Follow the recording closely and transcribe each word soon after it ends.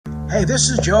Hey, this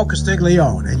is Joe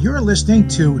Castiglione, and you're listening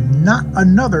to Not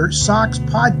Another Sox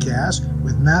Podcast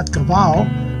with Matt Cavallo,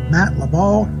 Matt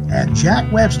LeBeau, and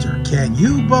Jack Webster. Can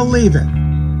you believe it?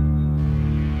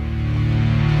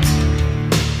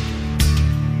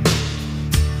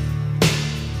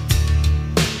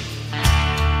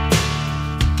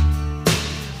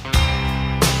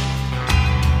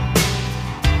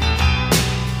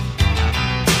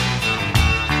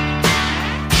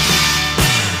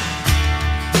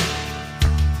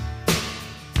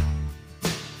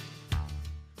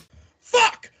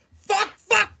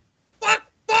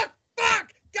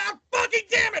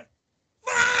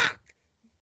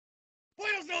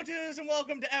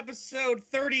 Episode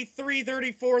 33,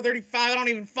 34, 35, I don't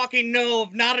even fucking know,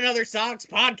 of Not Another Sox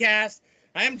Podcast.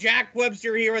 I am Jack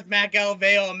Webster here with Matt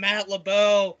Galveo and Matt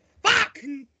LeBeau. Fuck!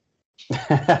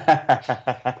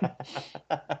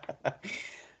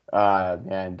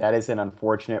 Man, that is an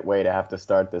unfortunate way to have to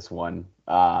start this one.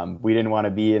 We didn't want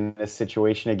to be in this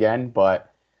situation again,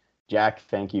 but Jack,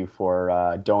 thank you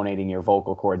for donating your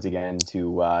vocal cords again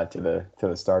to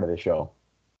the start of the show.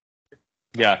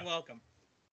 Yeah. You're welcome.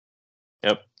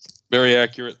 Yep. Very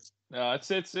accurate.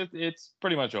 It's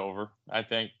pretty much over. I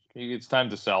think it's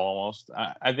time to sell almost.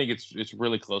 I think it's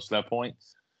really close to that point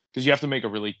because you have to make a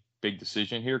really big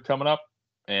decision here coming up,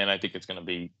 and I think it's going to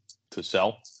be to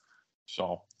sell.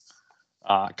 So,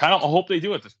 kind of, I hope they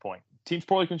do at this point. Team's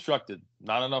poorly constructed.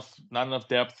 Not enough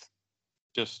depth.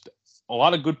 Just a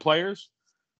lot of good players.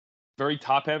 Very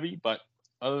top heavy, but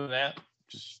other than that,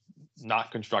 just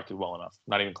not constructed well enough.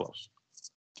 Not even close.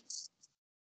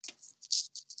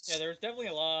 Yeah, there's definitely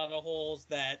a lot of holes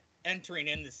that entering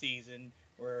in the season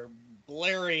were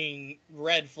blaring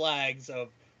red flags of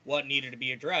what needed to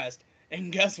be addressed.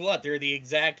 And guess what? They're the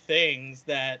exact things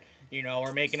that,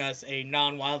 are making us a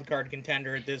non-wildcard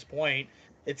contender at this point.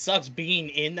 It sucks being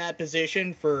in that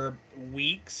position for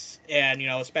weeks and,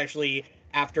 especially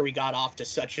after we got off to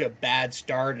such a bad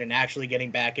start and actually getting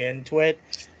back into it.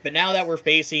 But now that we're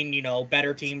facing,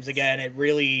 better teams again, it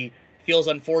really feels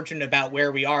unfortunate about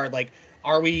where we are. Like,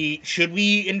 should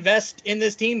we invest in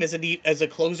this team? Is it as a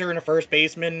closer and a first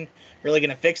baseman really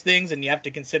going to fix things? And you have to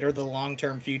consider the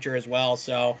long-term future as well.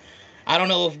 So I don't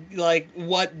know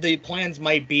what the plans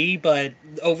might be, but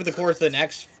over the course of the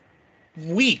next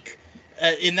week,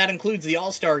 and that includes the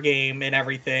All-Star game and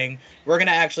everything, we're going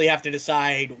to actually have to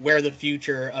decide where the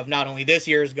future of not only this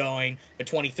year is going, but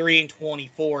 23 and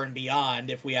 24 and beyond,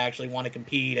 if we actually want to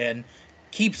compete and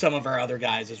keep some of our other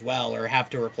guys as well, or have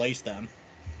to replace them.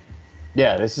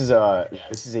 Yeah, this is a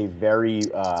very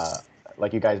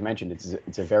like you guys mentioned,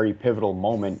 it's a very pivotal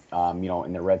moment,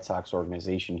 in the Red Sox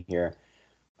organization here.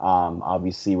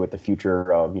 Obviously, with the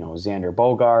future of Xander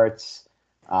Bogaerts,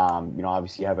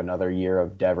 obviously you have another year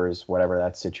of Devers, whatever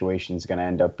that situation is going to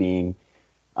end up being.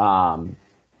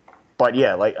 But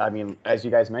yeah, as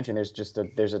you guys mentioned,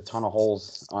 there's a ton of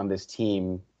holes on this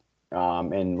team,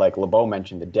 and like LeBeau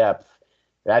mentioned, the depth.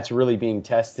 That's really being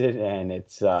tested, and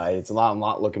it's a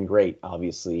lot looking great,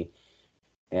 obviously.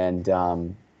 And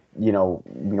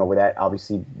with that,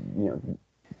 obviously,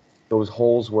 those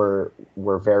holes were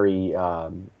very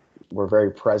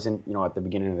present, at the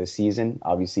beginning of the season.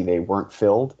 Obviously, they weren't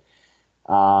filled,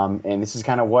 and this is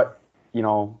kind of what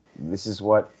this is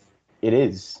what it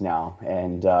is now.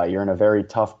 And you're in a very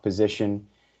tough position.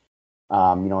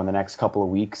 In the next couple of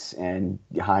weeks, and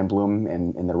Chaim Bloom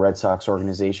and the Red Sox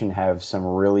organization have some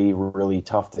really, really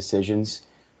tough decisions,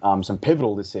 some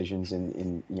pivotal decisions,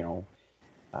 and we're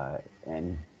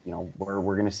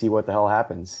going to see what the hell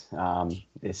happens.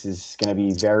 This is going to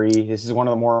be this is one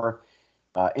of the more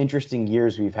interesting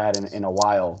years we've had in a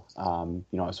while,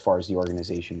 as far as the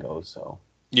organization goes. So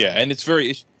yeah, and it's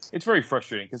very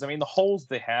frustrating because the holes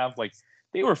they have,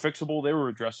 they were fixable, they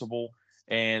were addressable.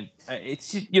 And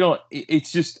it's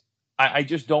just, I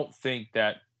just don't think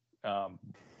that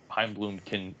Chaim Bloom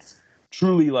can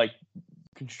truly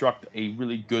construct a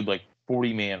really good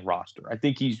 40-man roster. I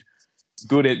think he's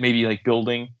good at maybe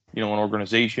building an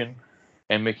organization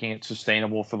and making it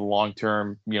sustainable for the long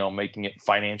term. Making it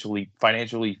financially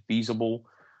feasible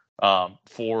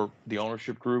for the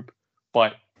ownership group.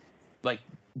 But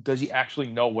does he actually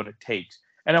know what it takes?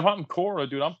 And if I'm Cora,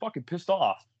 dude, I'm fucking pissed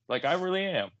off. I really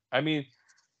am.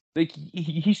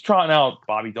 He's trotting out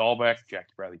Bobby Dahlbeck,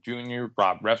 Jackie Bradley Jr.,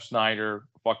 Rob Refsnyder,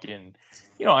 fucking,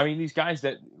 these guys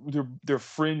that they're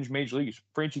fringe major leaguers.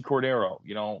 Franchi Cordero,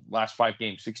 last 5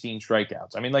 games, 16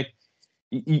 strikeouts.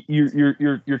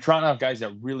 You're trotting out guys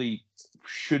that really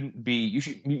shouldn't be. You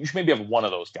should maybe have one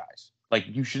of those guys.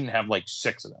 You shouldn't have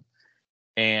 6 of them.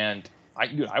 And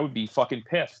I would be fucking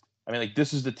pissed.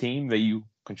 This is the team that you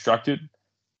constructed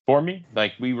for me.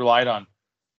 We relied on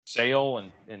Sale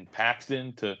and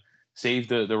Paxton to save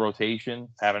the rotation.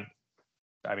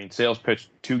 Sale's pitched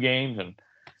 2 games, and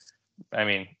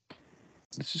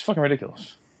it's just fucking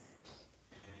ridiculous.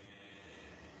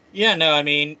 Yeah, no,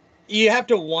 you have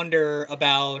to wonder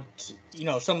about,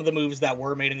 some of the moves that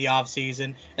were made in the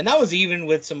offseason. And that was even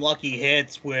with some lucky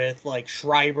hits with, like,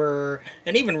 Schreiber.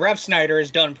 And even Refsnyder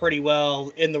has done pretty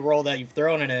well in the role that you've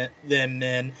thrown them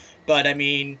in. But,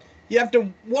 you have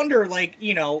to wonder, like,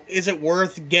 is it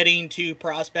worth getting 2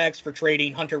 prospects for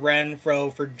trading Hunter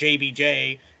Renfroe for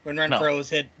JBJ when Renfroe's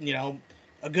hit,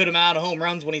 a good amount of home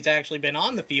runs when he's actually been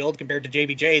on the field compared to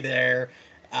JBJ there?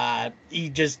 He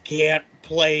just can't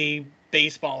play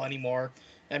baseball anymore.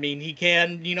 He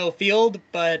can, field,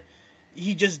 but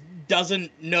he just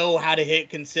doesn't know how to hit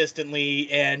consistently,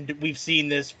 and we've seen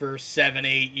this for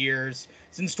 7-8 years.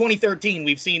 Since 2013,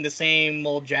 we've seen the same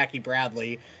old Jackie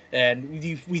Bradley, and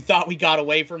we thought we got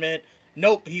away from it.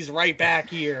 Nope, he's right back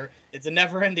here. It's a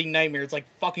never-ending nightmare. It's like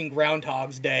fucking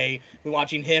Groundhog's Day. We're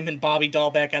watching him and Bobby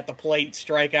Dahlbeck at the plate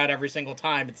strike out every single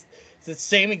time. It's the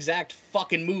same exact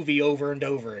fucking movie over and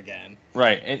over again.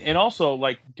 Right. And also,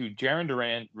 like, dude, Jarren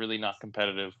Duran really not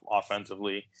competitive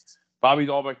offensively. Bobby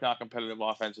Dahlbeck not competitive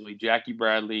offensively. Jackie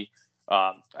Bradley.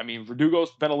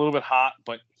 Verdugo's been a little bit hot,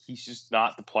 but he's just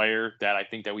not the player that I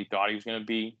think that we thought he was going to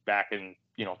be back in,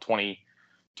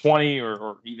 2020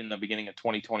 or even the beginning of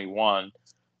 2021.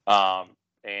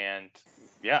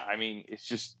 It's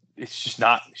just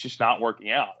not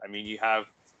working out.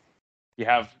 You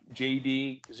have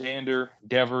JD, Xander,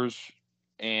 Devers,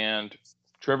 and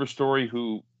Trevor Story,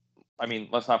 who,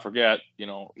 let's not forget,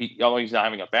 although he's not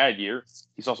having a bad year,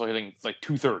 he's also hitting like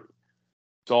 230.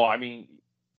 So,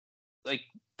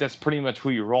 that's pretty much who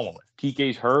you're rolling with.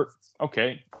 Kike's hurt.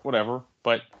 Okay, whatever.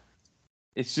 But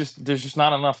it's just, there's just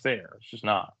not enough there. It's just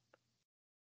not.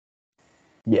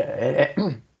 Yeah.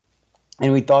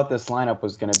 And we thought this lineup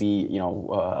was going to be,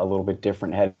 a little bit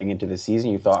different heading into the season.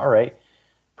 You thought, all right,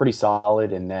 pretty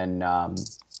solid. And then,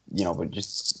 but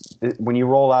just when you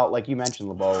roll out, like you mentioned,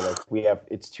 LeBeau, like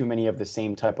it's too many of the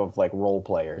same type of like role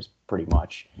players, pretty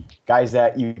much. Guys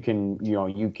that you can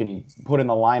put in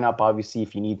the lineup, obviously,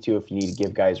 if you need to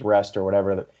give guys rest or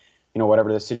whatever,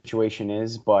 whatever the situation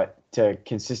is. But to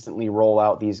consistently roll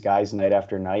out these guys night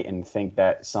after night and think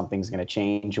that something's going to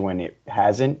change when it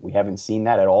hasn't, we haven't seen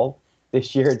that at all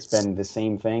this year. It's been the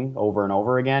same thing over and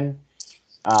over again.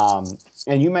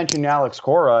 And you mentioned Alex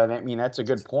Cora, and that's a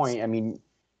good point.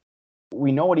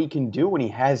 We know what he can do when he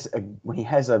has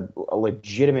a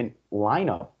legitimate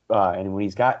lineup, and when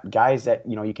he's got guys that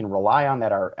you can rely on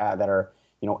that are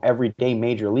everyday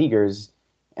major leaguers.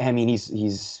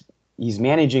 He's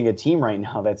managing a team right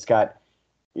now that's got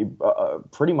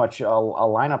pretty much a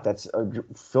lineup that's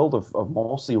filled of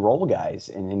mostly role guys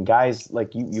and guys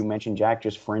like you mentioned, Jack,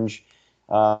 just fringe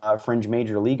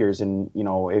major leaguers. And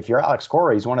if you're Alex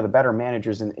Cora, he's one of the better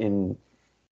managers in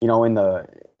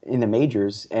the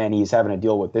majors, and he's having to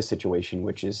deal with this situation,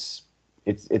 which is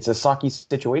it's a sucky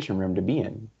situation for him to be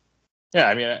in.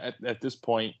 Yeah, at this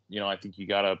point, I think you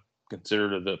got to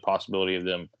consider the possibility of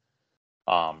them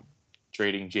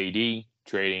trading JD,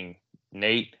 trading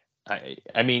Nate. I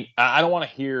don't want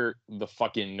to hear the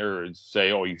fucking nerds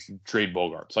say, "Oh, you should trade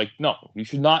Bogaerts." Like, no, you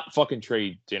should not fucking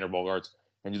trade Xander Bogaerts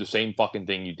and do the same fucking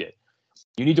thing you did.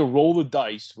 You need to roll the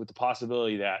dice with the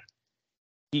possibility that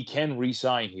he can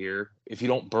re-sign here if you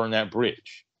don't burn that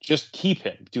bridge. Just keep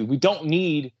him, dude. We don't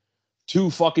need 2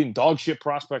 fucking dog shit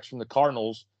prospects from the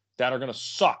Cardinals that are gonna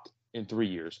suck in 3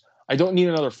 years. I don't need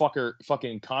another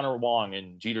fucking Connor Wong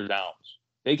and Jeter Downs.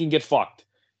 They can get fucked.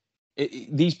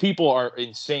 These people are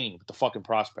insane with the fucking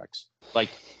prospects. Like,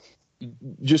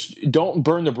 just don't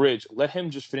burn the bridge. Let him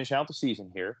just finish out the season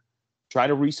here. Try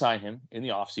to re-sign him in the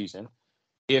offseason.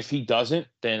 If he doesn't,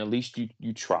 then at least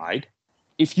you tried.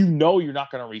 If you know you're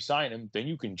not going to re-sign him, then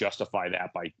you can justify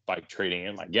that by trading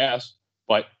him, I guess.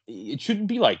 But it shouldn't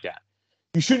be like that.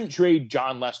 You shouldn't trade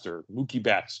John Lester, Mookie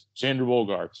Betts, Xander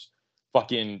Bogaerts,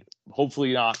 fucking,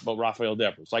 hopefully not, but Rafael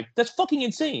Devers. Like, that's fucking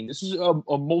insane. This is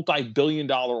a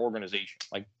multi-billion-dollar organization.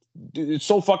 Like, dude, it's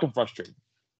so fucking frustrating.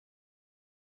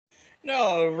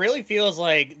 No, it really feels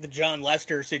like the John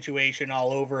Lester situation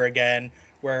all over again,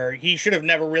 where he should have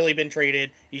never really been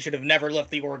traded. He should have never left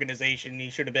the organization.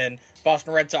 He should have been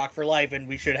Boston Red Sox for life, and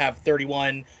we should have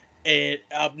 31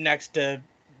 up next to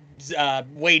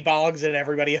Wade Boggs and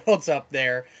everybody else up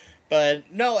there. But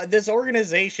no, this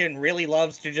organization really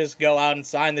loves to just go out and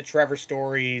sign the Trevor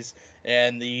Storys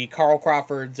and the Carl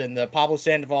Crawfords and the Pablo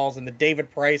Sandovals and the David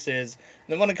Prices.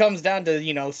 And then when it comes down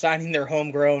to, signing their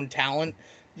homegrown talent,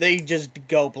 they just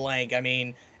go blank.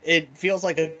 it feels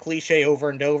like a cliche over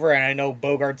and over. And I know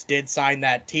Bogaerts did sign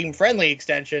that team-friendly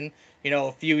extension,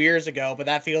 a few years ago, but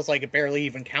that feels like it barely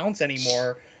even counts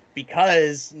anymore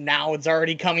because now it's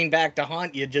already coming back to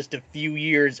haunt you just a few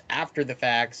years after the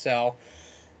fact. So,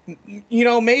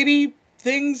 maybe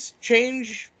things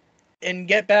change and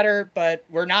get better, but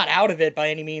we're not out of it by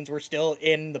any means. We're still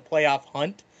in the playoff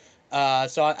hunt.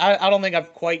 So I don't think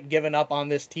I've quite given up on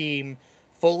this team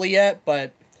fully yet,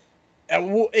 but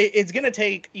it's going to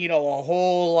take, a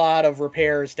whole lot of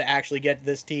repairs to actually get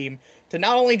this team to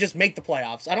not only just make the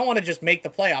playoffs. I don't want to just make the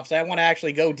playoffs. I want to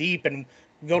actually go deep and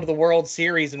go to the World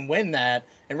Series and win that.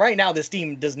 And right now, this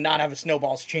team does not have a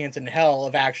snowball's chance in hell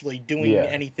of actually doing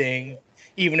anything,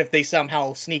 even if they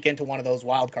somehow sneak into one of those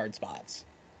wild card spots.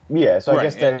 Yeah, so I Right,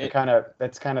 guess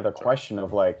that's kind of the question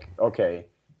of like, okay,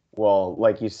 well,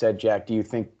 like you said, Jack, do you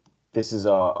think this is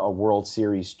a World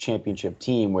Series championship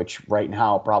team, which right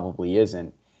now probably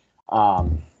isn't?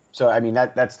 So I mean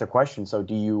that's the question. So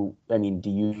do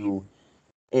you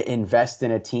invest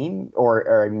in a team,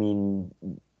 or I mean,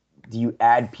 do you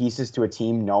add pieces to a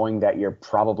team knowing that you're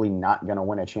probably not going to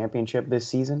win a championship this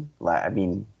season? I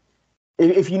mean,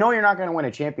 if you know you're not going to win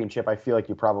a championship, I feel like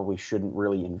you probably shouldn't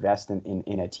really invest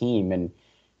in a team and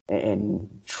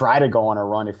try to go on a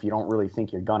run if you don't really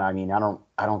think you're gonna. I mean, I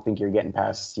don't think you're getting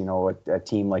past a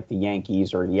team like the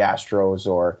Yankees or the Astros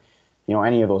or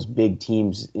any of those big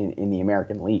teams in the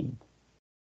American League.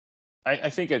 I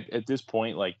think at this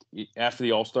point, like after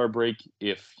the All-Star break,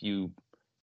 if you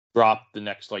drop the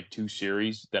next like 2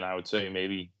 series, then I would say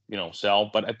maybe sell.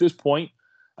 But at this point,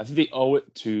 I think they owe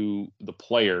it to the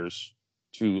players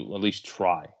to at least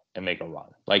try and make a run.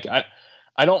 Like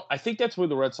I think that's where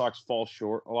the Red Sox fall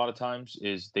short a lot of times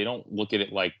is they don't look at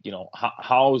it like,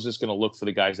 how is this going to look for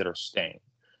the guys that are staying?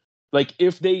 Like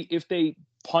if they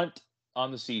punt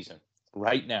on the season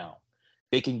right now,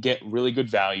 they can get really good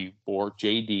value for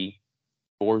JD,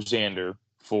 for Xander,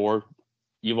 for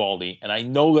Eovaldi, and I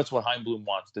know that's what Heimblum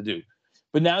wants to do.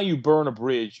 But now you burn a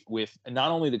bridge with not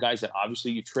only the guys that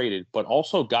obviously you traded, but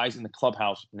also guys in the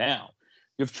clubhouse now.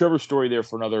 You have Trevor Story there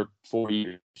for another 4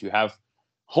 years. You have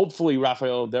hopefully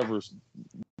Rafael Devers.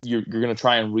 You're going to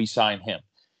try and re-sign him.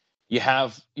 You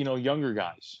have younger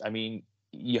guys. I mean,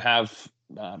 you have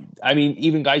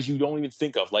even guys you don't even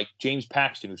think of, like James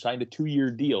Paxton, who signed a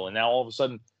 2-year deal, and now all of a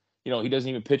sudden, he doesn't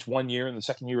even pitch 1 year in the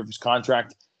second year of his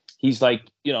contract. He's like,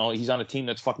 he's on a team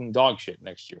that's fucking dog shit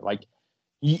next year. Like,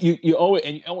 you owe it,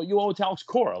 and you owe it to Alex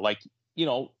Cora. Like,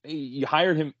 you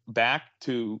hired him back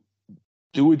to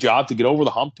do a job to get over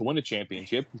the hump to win a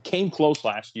championship. He came close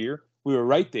last year. We were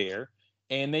right there,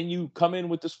 and then you come in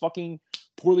with this fucking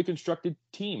poorly constructed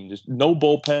team. Just no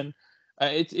bullpen.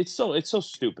 It's so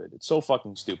stupid. It's so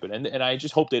fucking stupid. And I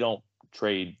just hope they don't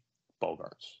trade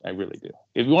Bogaerts. I really do.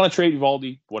 If you want to trade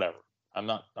Eovaldi, whatever. I'm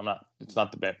not. It's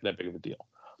not that big of a deal.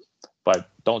 But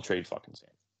don't trade fucking Sam.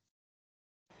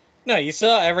 No, you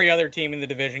saw every other team in the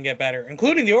division get better,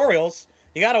 including the Orioles.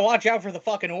 You got to watch out for the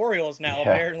fucking Orioles now,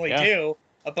 apparently, too.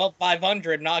 Above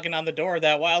 500, knocking on the door of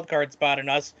that wild card spot, and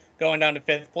us going down to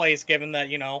 5th place, given that,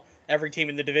 every team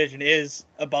in the division is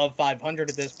above 500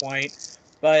 at this point.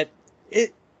 But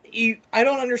I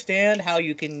don't understand how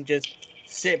you can just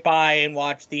sit by and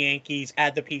watch the Yankees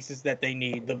add the pieces that they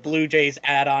need. The Blue Jays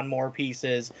add on more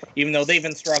pieces, even though they've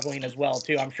been struggling as well,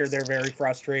 too. I'm sure they're very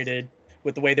frustrated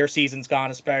with the way their season's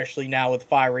gone, especially now with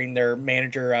firing their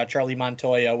manager, Charlie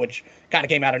Montoya, which kind of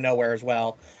came out of nowhere as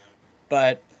well.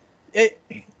 But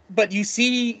you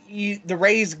see, the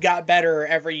Rays got better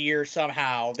every year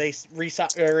somehow. They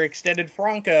extended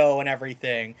Franco and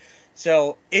everything.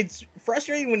 So it's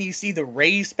frustrating when you see the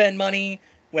Rays spend money,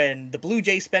 when the Blue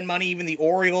Jays spend money, even the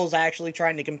Orioles actually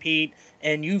trying to compete,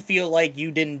 and you feel like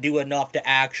you didn't do enough to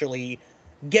actually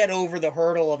get over the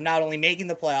hurdle of not only making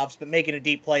the playoffs, but making a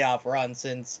deep playoff run,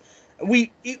 since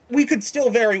we could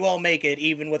still very well make it,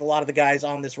 even with a lot of the guys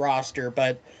on this roster.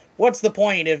 But what's the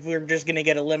point if we're just going to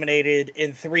get eliminated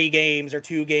in 3 games or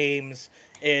 2 games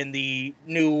in the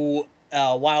new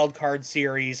wild card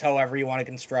series, however you want to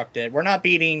construct it? We're not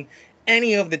beating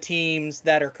any of the teams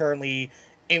that are currently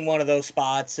in one of those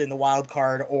spots in the wild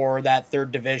card or that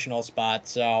 3rd divisional spot.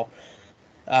 So,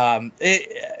 kind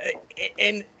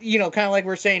of like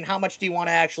we're saying, how much do you want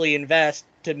to actually invest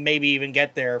to maybe even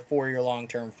get there for your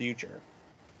long-term future?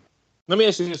 Let me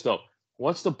ask you this though: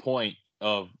 what's the point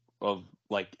of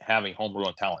like having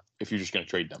homegrown talent if you're just going to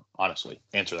trade them? Honestly,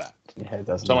 answer that. Yeah, it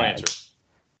doesn't. Someone answer.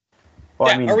 Well,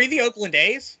 yeah, I mean, are we the Oakland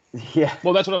A's? Yeah.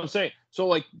 Well, that's what I'm saying. So,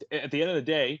 like, at the end of the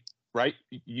day, right?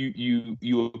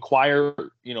 You acquire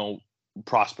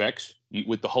prospects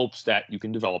with the hopes that you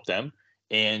can develop them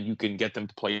and you can get them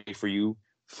to play for you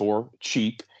for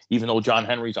cheap. even though John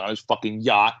Henry's on his fucking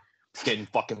yacht getting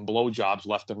fucking blowjobs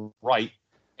left and right.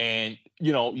 And,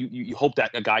 you know, you hope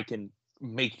that a guy can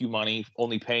make you money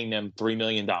only paying them $3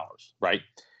 million, right?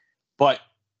 But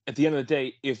at the end of the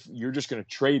day, if you're just going to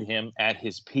trade him at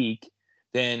his peak,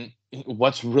 then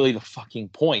what's really the fucking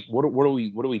point? What are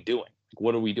we doing?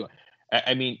 What are we doing?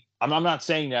 I mean, I'm not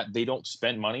saying that they don't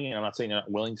spend money, and I'm not saying they're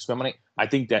not willing to spend money. I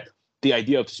think that the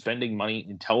idea of spending money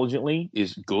intelligently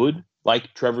is good,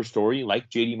 like Trevor Story, like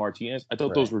JD Martinez. I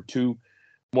thought those were two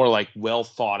more like well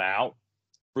thought out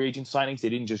free agent signings. They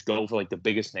didn't just go for like the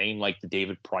biggest name, like the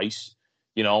David Price,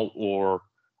 you know, or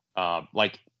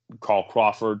like Carl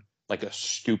Crawford, like a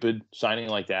stupid signing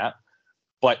like that.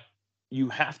 But you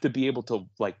have to be able to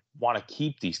like want to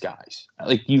keep these guys.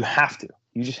 Like you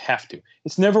just have to.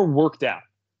 It's never worked out.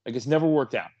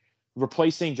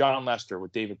 Replacing John Lester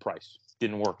with David Price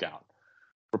didn't work out.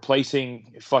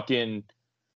 Replacing fucking,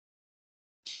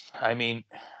 Mookie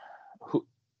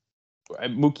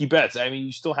Betts. I mean,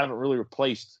 you still haven't really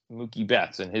replaced Mookie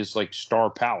Betts and his like star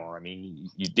power. I mean,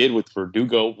 you did with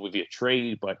Verdugo with a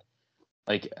trade, but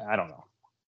like I don't know.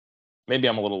 Maybe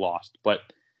I'm a little lost, but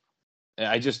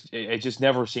it just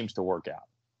never seems to work out.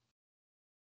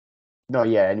 No,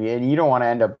 yeah, and you don't want to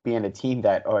end up being a team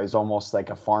that is almost like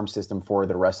a farm system for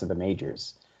the rest of the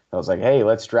majors. I was like, hey,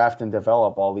 let's draft and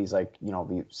develop all these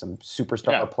some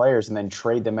superstar players and then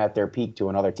trade them at their peak to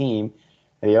another team.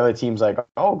 And the other team's like,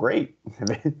 oh, great,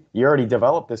 you already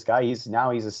developed this guy. He's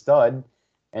a stud,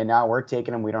 and now we're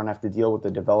taking him. We don't have to deal with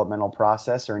the developmental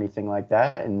process or anything like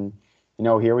that. And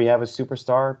here we have a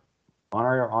superstar on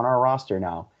our roster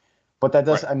now. But that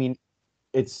does, right. I mean,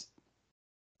 it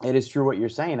is true what you're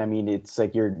saying. I mean, it's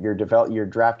like you're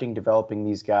drafting, developing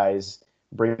these guys,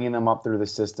 bringing them up through the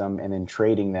system, and then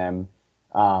trading them,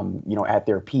 at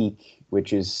their peak,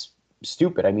 which is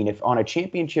stupid. I mean, if on a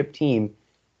championship team,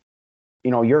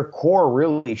 your core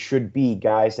really should be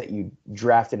guys that you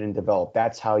drafted and developed.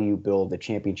 That's how you build a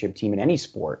championship team in any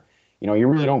sport. You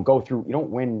really don't you don't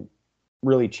win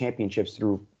really championships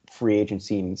through free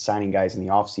agency and signing guys in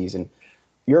the offseason.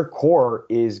 Your core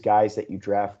is guys that you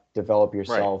draft, develop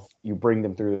yourself, right. You bring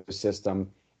them through the system,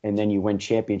 and then you win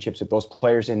championships with those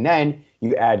players. And then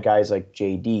you add guys like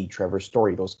JD, Trevor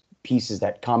Story, those pieces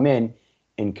that come in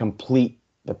and complete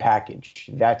the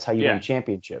package. That's how you win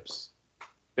championships.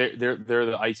 They're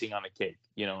the icing on the cake,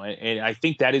 and I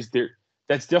think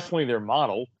that's definitely their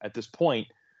model at this point.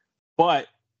 But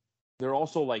they're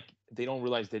also like, they don't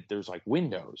realize that there's like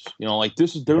windows,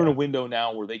 they're in a window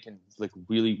now where they can like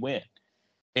really win.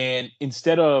 And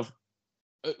instead of,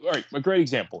 all right, a great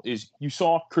example is you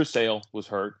saw Chris Sale was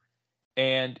hurt,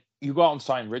 and you go out and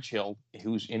sign Rich Hill,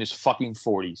 who's in his fucking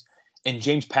 40s, and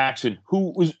James Paxton,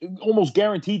 who was almost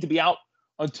guaranteed to be out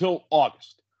until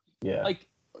August. Yeah. Like,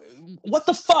 what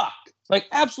the fuck? Like,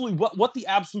 absolutely, what the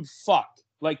absolute fuck?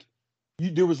 Like,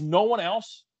 there was no one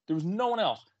else.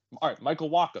 All right, Michael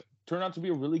Wacha turned out to be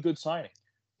a really good signing.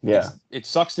 Yeah. It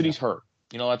sucks that he's hurt.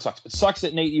 That sucks. It sucks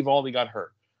that Nate Eovaldi got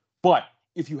hurt. But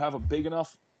if you have a big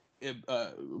enough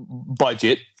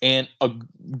budget and a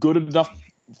good enough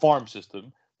farm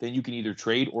system, then you can either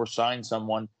trade or sign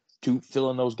someone to fill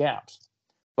in those gaps.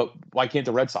 But why can't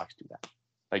the Red Sox do that?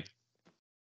 Like,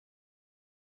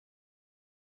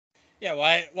 yeah,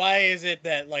 why is it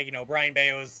that Brian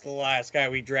Bayo is the last guy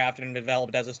we drafted and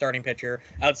developed as a starting pitcher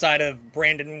outside of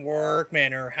Brandon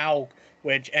Workman or Houck,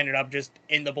 which ended up just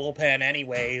in the bullpen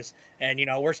anyways, and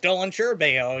we're still unsure of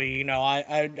Bayo.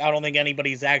 I don't think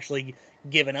anybody's actually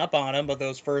given up on him, but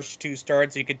those first two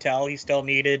starts, you could tell he still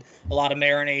needed a lot of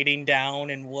marinating down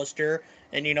in Worcester.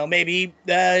 And maybe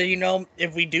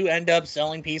if we do end up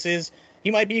selling pieces,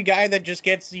 he might be a guy that just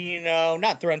gets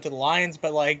not thrown to the lions,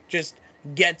 but just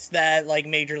gets that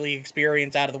major league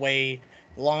experience out of the way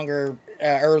longer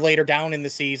or later down in the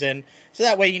season, so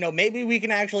that way maybe we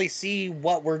can actually see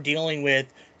what we're dealing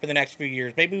with for the next few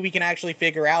years. Maybe we can actually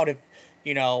figure out if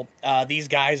these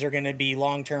guys are going to be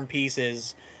long-term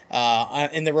pieces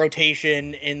in the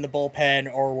rotation, in the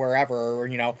bullpen, or wherever.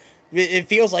 It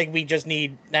feels like we just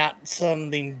need not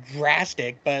something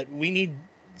drastic, but we need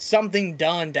something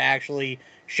done to actually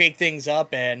shake things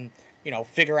up and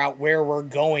figure out where we're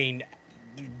going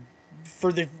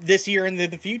for this year and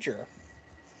the future.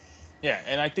 Yeah,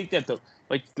 and I think that the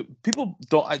people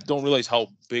don't realize how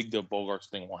big the Bogaerts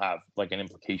thing will have an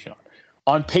implication on.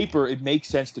 On paper, it makes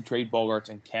sense to trade Bogaerts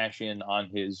and cash in on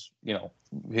his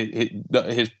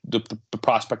the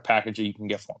prospect package that you can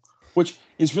get for him, which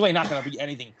is really not going to be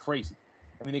anything crazy.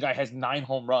 I mean, the guy has 9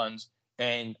 home runs,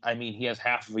 and I mean he has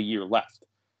half of a year left,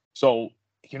 so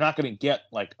you're not going to get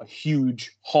a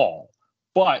huge haul,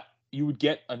 but you would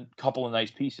get a couple of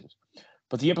nice pieces.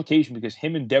 but the implication, because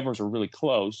him and Devers are really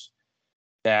close,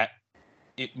 that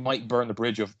it might burn the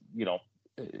bridge of,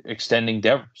 extending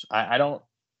Devers. I don't.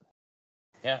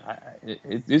 Yeah,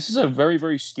 this is a very,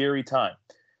 very scary time.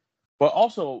 But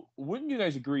also, wouldn't you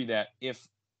guys agree that if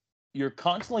you're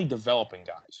constantly developing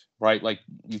guys, right? Like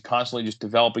you're constantly just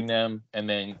developing them and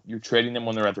then you're trading them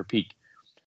when they're at their peak.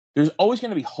 There's always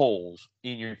going to be holes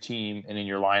in your team and in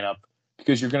your lineup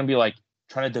because you're going to be like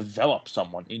trying to develop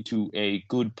someone into a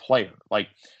good player. Like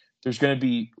there's going to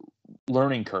be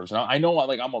learning curves. Now I know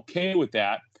like I'm okay with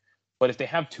that, but if they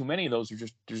have too many of those,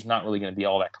 there's not really going to be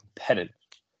all that competitive.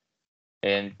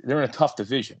 And they're in a tough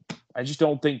division. I just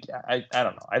don't think I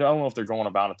don't know. I don't know if they're going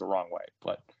about it the wrong way,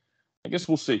 but I guess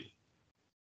we'll see.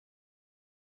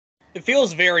 It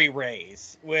feels very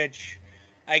Rays, which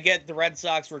I get the Red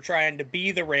Sox were trying to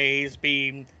be the Rays,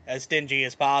 being as stingy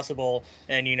as possible,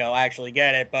 and, actually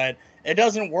get it. But it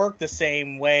doesn't work the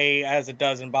same way as it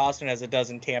does in Boston, as it does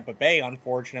in Tampa Bay,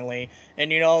 unfortunately.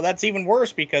 And, that's even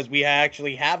worse because we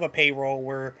actually have a payroll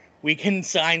where we can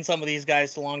sign some of these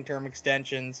guys to long-term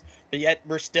extensions, but yet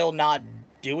we're still not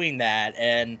doing that.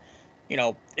 And,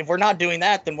 if we're not doing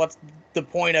that, then what's the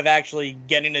point of actually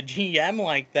getting a GM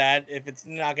like that if it's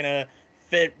not going to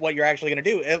fit what you're actually going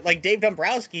to do? Like Dave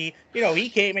Dombrowski, he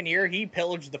came in here, he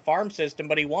pillaged the farm system,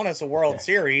 but he won us a World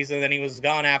Series, and then he was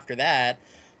gone after that.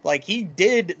 Like, he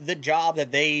did the job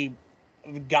that they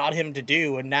got him to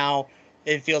do, and now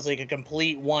it feels like a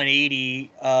complete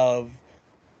 180 of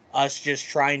us just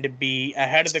trying to be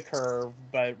ahead of the curve,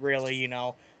 but really,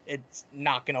 it's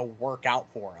not going to work out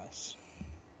for us.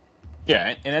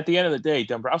 Yeah, and at the end of the day,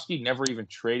 Dombrowski never even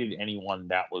traded anyone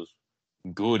that was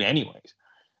good anyways.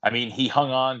 I mean, he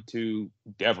hung on to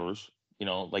Devers,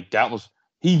 like that was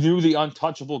 – he knew the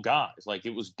untouchable guys. Like,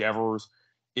 it was Devers.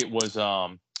 It was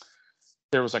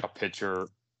there was like a pitcher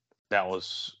that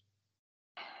was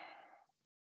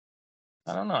 –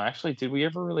 I don't know. Actually, did we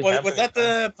ever really have – Was that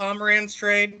the Pomeranz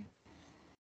trade?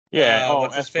 Yeah.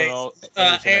 What's his face?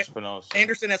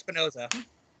 Anderson Espinosa.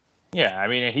 Yeah, I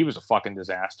mean, he was a fucking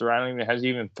disaster. I don't even has he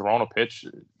even thrown a pitch,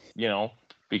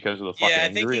 because of the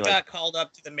fucking injury. I think he got called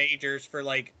up to the majors for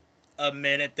like a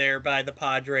minute there by the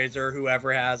Padres or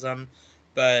whoever has him.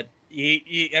 But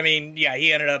he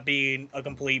ended up being a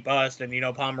complete bust. And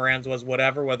Pomeranz was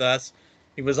whatever with us.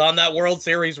 He was on that World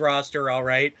Series roster, all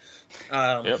right.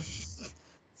 Yep.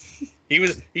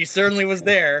 He certainly was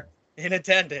there in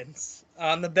attendance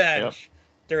on the bench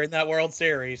during that World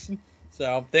Series.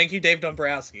 So, thank you, Dave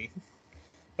Dombrowski.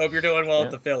 Hope you're doing well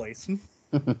at the Phillies.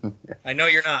 I know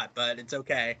you're not, but it's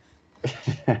okay.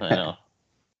 I know.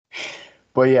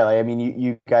 But yeah, I mean,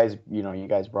 you guys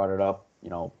brought it up.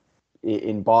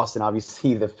 In Boston,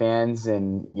 obviously the fans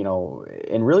and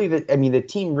and really the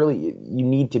team really, you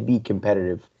need to be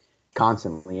competitive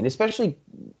constantly, and especially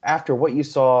after what you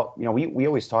saw. We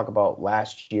always talk about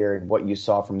last year and what you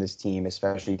saw from this team,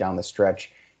 especially down the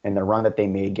stretch. And the run that they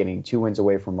made, getting 2 wins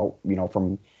away from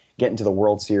from getting to the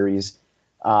World Series,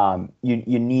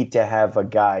 you need to have a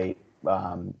guy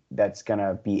that's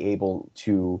gonna be able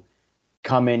to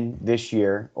come in this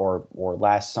year or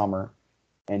last summer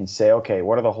and say, okay,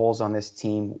 what are the holes on this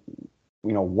team?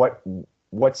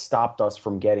 What stopped us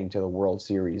from getting to the World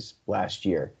Series last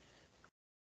year?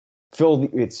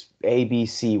 It's A, B,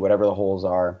 C, whatever the holes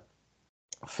are.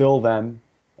 Fill them.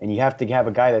 And you have to have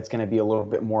a guy that's going to be a little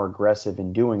bit more aggressive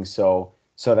in doing so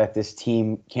that this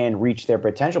team can reach their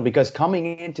potential. Because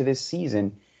coming into this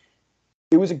season,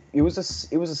 it was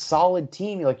a solid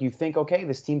team. Like, you think, okay,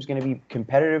 this team's going to be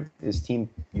competitive. This team,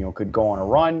 could go on a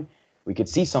run. We could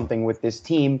see something with this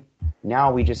team.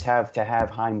 Now we just have to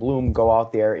have Chaim Bloom go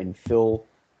out there and fill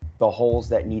the holes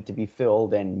that need to be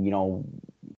filled, and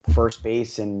first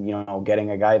base, and getting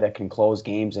a guy that can close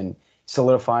games and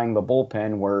solidifying the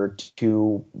bullpen were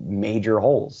 2 major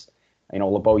holes.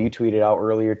 LeBeau, you tweeted out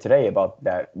earlier today about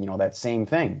that, that same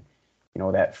thing.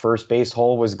 That first base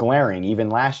hole was glaring even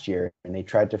last year, and they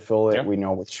tried to fill it,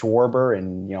 with Schwarber,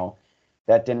 and,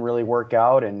 that didn't really work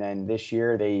out. And then this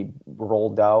year they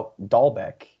rolled out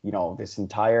Dahlbeck, this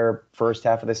entire first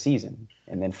half of the season,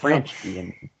 and then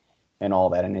Franchi and all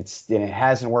that. And it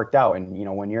hasn't worked out. And,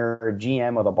 when you're a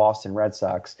GM of the Boston Red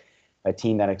Sox, a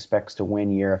team that expects to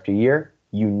win year after year,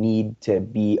 you need to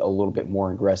be a little bit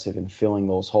more aggressive in filling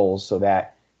those holes so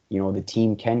that, the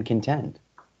team can contend.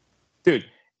 Dude,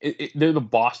 they're the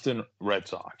Boston Red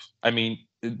Sox. I mean,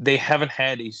 they haven't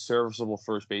had a serviceable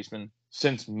first baseman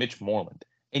since Mitch Moreland.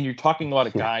 And you're talking about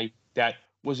a guy that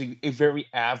was a very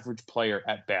average player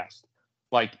at best.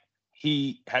 Like,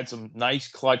 he had some nice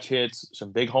clutch hits,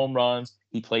 some big home runs.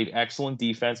 He played excellent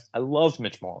defense. I loved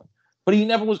Mitch Moreland. But he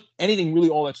never was anything really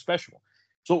all that special.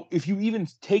 So if you even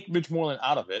take Mitch Moreland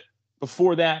out of it,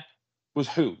 before that was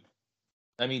who?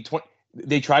 I mean,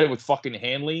 they tried it with fucking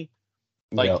Hanley.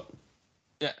 Like, Yep.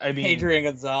 yeah, I mean, Adrian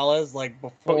Gonzalez, like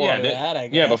before that, I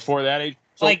guess. Yeah, before that.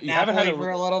 So Mike you haven't Napoli had for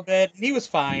a little bit. He was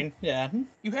fine. Yeah.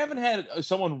 You haven't had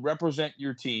someone represent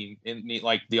your team in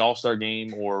like the All-Star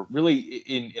game or really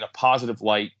in a positive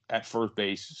light at first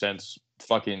base since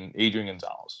fucking Adrian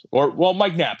Gonzalez or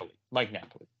Mike Napoli.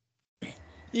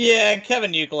 Yeah,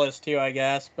 Kevin Youkilis too, I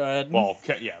guess, but Well,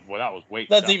 that was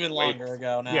that's even longer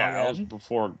ago now. Yeah, that was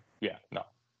before. Yeah, no.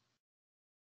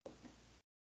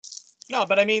 No,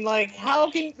 but I mean, like,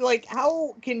 how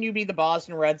can you be the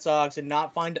Boston Red Sox and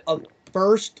not find a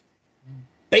first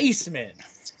baseman?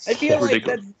 I feel like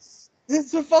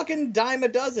it's a fucking dime a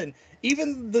dozen.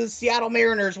 Even the Seattle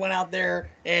Mariners went out there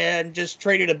and just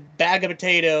traded a bag of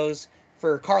potatoes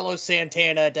for Carlos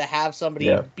Santana to have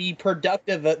somebody be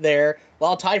productive there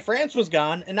while Ty France was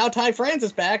gone, and now Ty France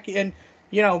is back, and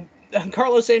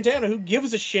Carlos Santana, who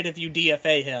gives a shit if you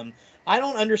DFA him? I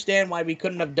don't understand why we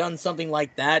couldn't have done something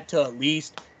like that to at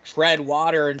least tread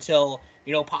water until,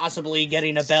 possibly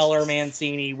getting a Bell or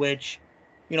Mancini, which,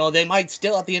 they might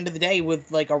still at the end of the day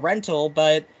with like a rental,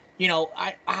 but,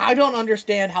 I don't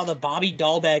understand how the Bobby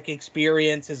Dahlbeck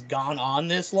experience has gone on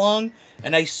this long,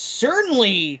 and I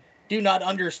certainly do not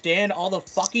understand all the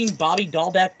fucking Bobby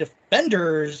Dahlbeck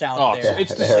defenders out there.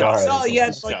 It's disgusting.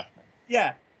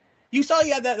 You saw he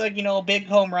had that, big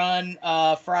home run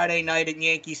Friday night at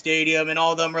Yankee Stadium, and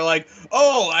all of them were like,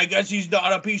 oh, I guess he's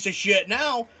not a piece of shit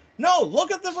now. No, look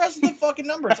at the rest of the fucking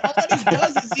numbers. All that he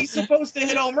does is he's supposed to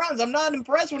hit home runs. I'm not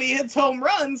impressed when he hits home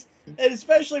runs, and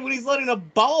especially when he's letting a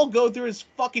ball go through his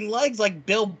fucking legs like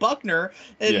Bill Buckner.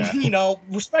 And,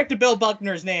 respect to Bill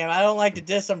Buckner's name. I don't like to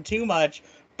diss him too much,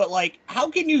 but, like,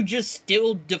 how can you just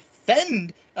still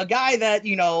defend a guy that,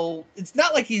 it's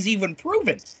not like he's even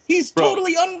proven. He's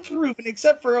totally unproven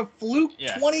except for a fluke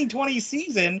 2020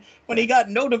 season when he got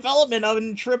no development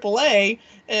in AAA,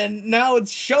 and now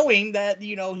it's showing that,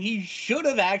 he should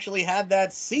have actually had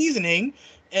that seasoning,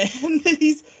 and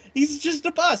he's just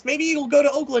a bust. Maybe he'll go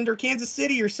to Oakland or Kansas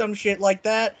City or some shit like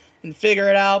that and figure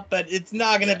it out, but it's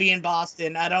not going to be in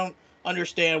Boston. I don't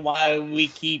understand why we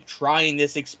keep trying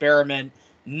this experiment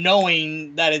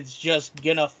knowing that it's just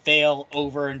gonna fail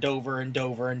over and over and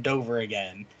over and over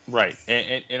again. Right.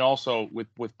 And also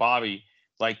with Bobby,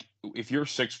 like, if you're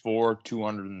 6'4",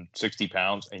 260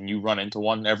 pounds and you run into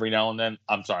one every now and then,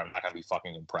 I'm sorry, I'm not gonna be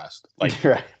fucking impressed. Like,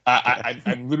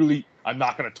 I'm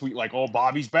not gonna tweet like, oh,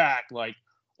 Bobby's back, like,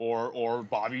 or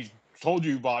Bobby's told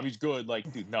you Bobby's good.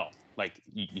 Like, dude, no. Like,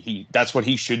 he that's what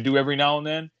he should do every now and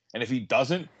then. And if he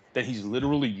doesn't, then he's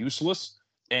literally useless.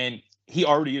 And he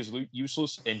already is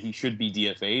useless, and he should be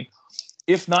DFA'd.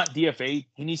 If not DFA'd,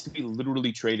 he needs to be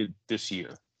literally traded this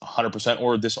year, 100%,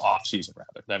 or this offseason,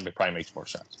 rather. That probably makes more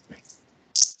sense.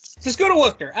 Just go to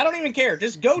Worcester. I don't even care.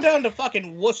 Just go down to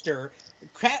fucking Worcester.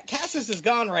 Cassis is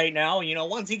gone right now.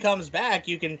 Once he comes back,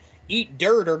 you can eat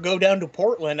dirt or go down to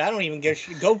Portland. I don't even give a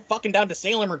shit. Go fucking down to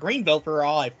Salem or Greenville for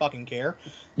all I fucking care.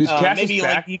 Maybe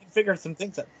back? You can figure some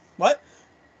things out. What?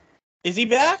 Is he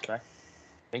back? I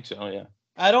think so, yeah.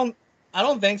 I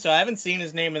don't think so. I haven't seen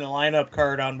his name in the lineup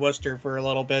card on Worcester for a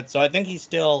little bit, so I think he's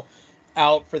still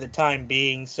out for the time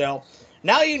being. So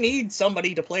now you need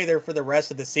somebody to play there for the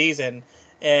rest of the season.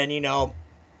 And,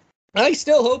 I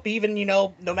still hope even,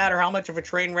 no matter how much of a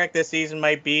train wreck this season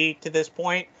might be to this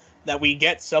point, that we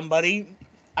get somebody.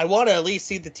 I want to at least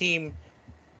see the team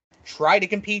try to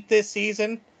compete this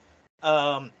season.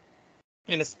 And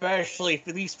especially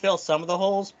at least fill some of the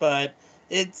holes, but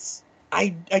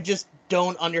I just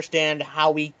don't understand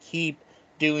how we keep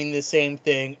doing the same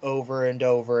thing over and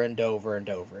over and over and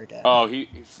over again. Oh,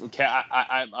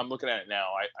 I'm looking at it now.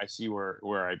 I see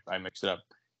where I mixed it up.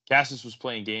 Cassis was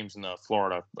playing games in the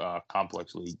Florida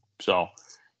Complex League, so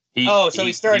he's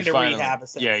starting to rehab.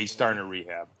 Yeah, he's starting to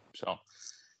rehab. So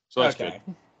that's good.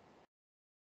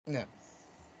 Yeah.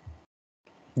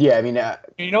 Yeah, I mean,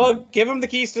 you know what? Give him the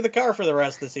keys to the car for the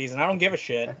rest of the season. I don't give a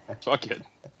shit. Fuck it.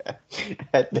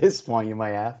 At this point, you might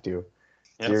have to.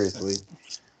 Yes. Seriously.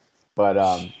 But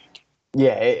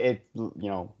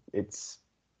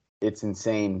it's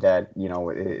insane that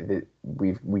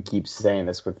we keep saying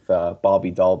this with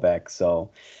Bobby Dahlbeck.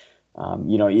 So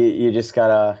you just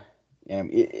gotta,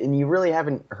 and you really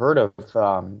haven't heard of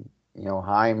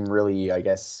Heim really, I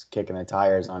guess, kicking the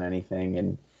tires on anything.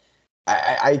 And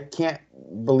I can't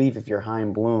believe if you're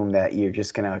Chaim Bloom that you're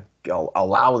just going to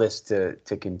allow this to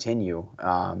continue,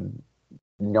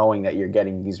 knowing that you're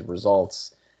getting these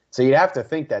results. So you'd have to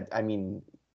think that, I mean,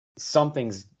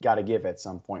 something's got to give at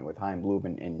some point with Chaim Bloom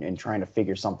and trying to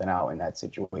figure something out in that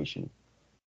situation.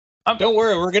 Don't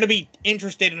worry, we're going to be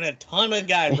interested in a ton of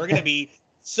guys. We're going to be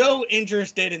so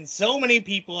interested in so many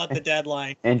people at the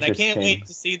deadline. And I can't wait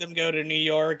to see them go to New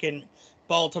York and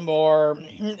Baltimore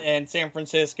and San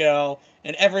Francisco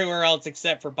and everywhere else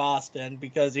except for Boston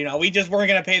because, we just weren't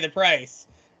going to pay the price,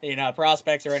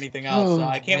 prospects or anything else. So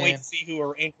I can't wait to see who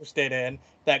we're interested in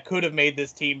that could have made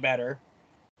this team better,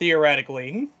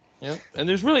 theoretically. Yeah, and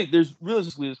there's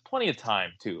realistically plenty of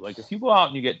time too. Like if you go out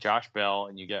and you get Josh Bell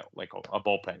and you get like a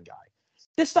bullpen guy,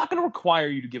 it's not going to require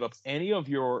you to give up any of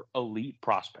your elite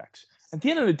prospects. At the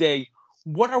end of the day,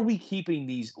 what are we keeping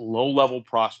these low-level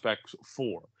prospects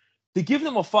for? To give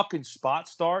them a fucking spot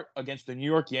start against the New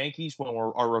York Yankees when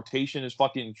our rotation is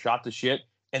fucking shot to shit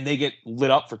and they get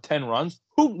lit up for 10 runs?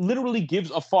 Who literally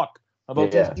gives a fuck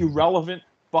about these irrelevant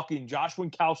fucking Josh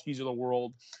Winkowskis of the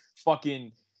world?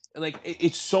 Fucking like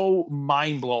it's so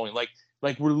mind-blowing. Like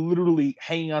we're literally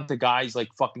hanging on to guys like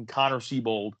fucking Connor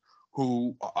Siebold,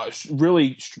 who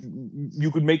really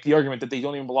you could make the argument that they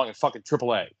don't even belong in fucking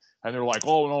AAA. And they're like,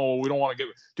 oh, no, we don't want to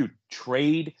get – dude,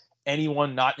 trade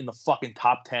anyone not in the fucking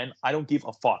top 10. I don't give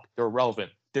a fuck. They're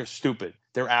irrelevant. They're stupid.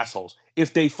 They're assholes.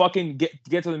 If they fucking get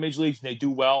to the major leagues and they do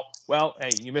well,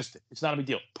 hey, you missed it. It's not a big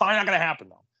deal. Probably not going to happen,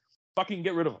 though. Fucking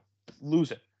get rid of them.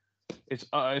 Lose it. It's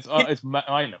I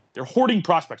know. They're hoarding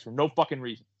prospects for no fucking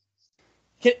reason.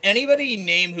 Can anybody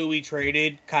name who we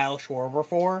traded Kyle Schwarber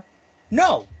for?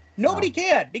 No. Nobody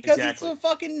can because it's a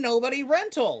fucking nobody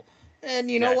rental.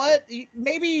 And you know what?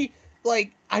 Maybe,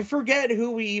 like, I forget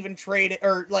who we even traded.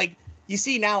 Or, like, you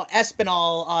see now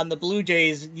Espinal on the Blue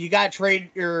Jays. You got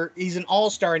he's an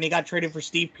all-star and he got traded for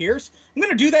Steve Pearce. I'm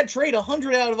going to do that trade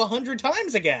 100 out of 100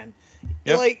 times again.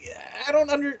 Yep. Like, I don't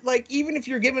even if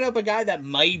you're giving up a guy that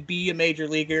might be a major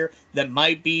leaguer, that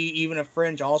might be even a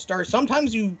fringe all-star,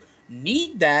 sometimes you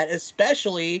need that,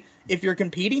 especially if you're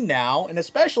competing now, and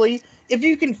especially if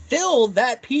you can fill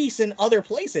that piece in other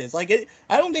places. Like,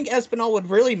 I don't think Espinal would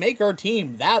really make our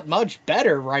team that much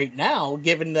better right now,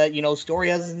 given that, Story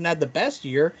hasn't had the best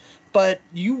year, but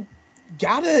you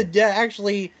gotta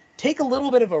actually take a little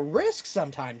bit of a risk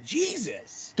sometimes.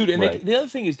 Jesus. Dude, and the other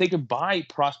thing is they can buy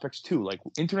prospects too, like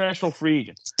international free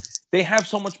agents. They have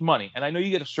so much money, and I know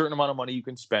you get a certain amount of money you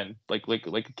can spend, like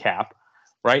a cap,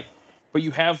 right? But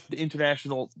you have the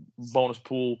international bonus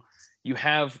pool. You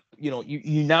have,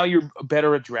 you now you're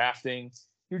better at drafting.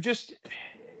 You're just,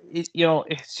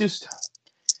 it's just,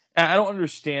 I don't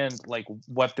understand like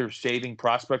what they're saving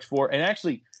prospects for. And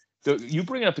actually, you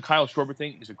bringing up the Kyle Schwarber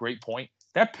thing is a great point.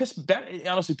 That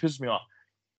honestly pisses me off.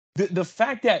 The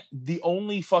fact that the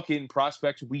only fucking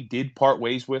prospects we did part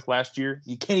ways with last year,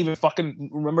 you can't even fucking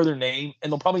remember their name,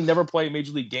 and they'll probably never play a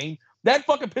major league game. That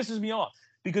fucking pisses me off.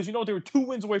 Because, they were 2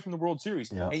 wins away from the World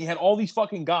Series. Yeah. And you had all these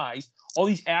fucking guys, all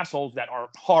these assholes that are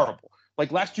horrible.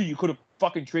 Like, last year, you could have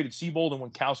fucking traded Siebold and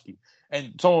Winkowski.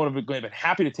 And someone would have been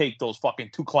happy to take those fucking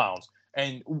 2 clowns.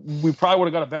 And we probably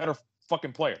would have got a better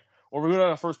fucking player. Or we would have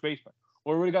got a first baseman.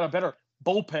 Or we would have got a better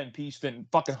bullpen piece than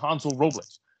fucking Hansel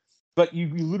Robles. But you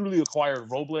literally acquired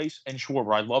Robles and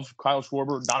Schwarber. I love Kyle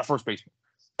Schwarber, not a first baseman.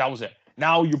 That was it.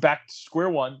 Now you're back to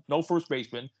square one, no first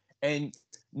baseman, and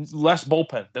less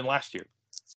bullpen than last year.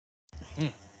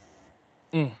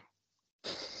 I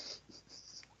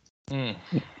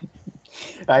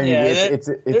mean,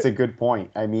 it's a good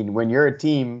point. I mean, when you're a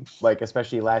team, like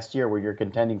especially last year where you're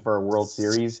contending for a World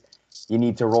Series, you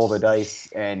need to roll the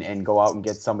dice and go out and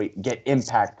get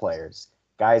impact players,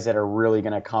 guys that are really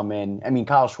going to come in. I mean,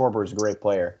 Kyle Schwarber is a great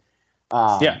player.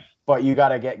 But you got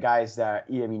to get guys that,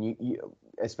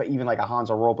 even like a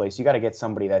Hansel Robles, you got to get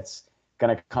somebody that's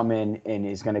going to come in and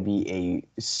is going to be a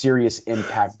serious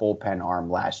impact bullpen arm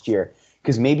last year.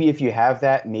 Because maybe if you have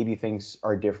that, maybe things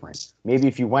are different. Maybe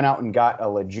if you went out and got a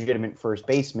legitimate first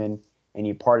baseman and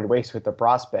you parted ways with the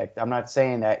prospect, I'm not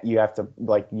saying that you have to,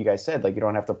 like you guys said, like you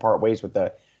don't have to part ways with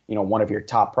the, one of your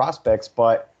top prospects,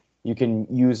 but you can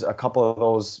use a couple of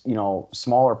those,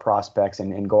 smaller prospects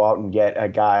and go out and get a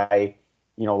guy,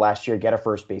 last year, get a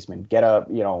first baseman, get a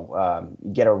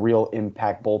real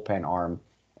impact bullpen arm.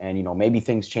 And, maybe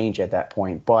things change at that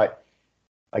point. But,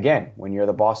 again, when you're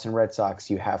the Boston Red Sox,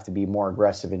 you have to be more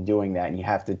aggressive in doing that, and you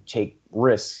have to take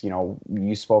risks.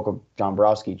 You spoke of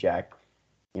Dombrowski, Jack.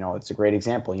 It's a great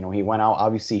example. He went out,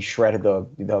 obviously shredded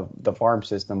the farm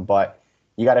system, but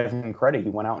you got to give him credit.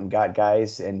 He went out and got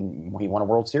guys, and he won a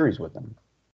World Series with them.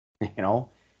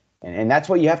 And that's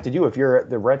what you have to do if you're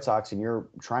the Red Sox and you're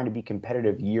trying to be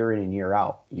competitive year in and year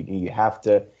out. You have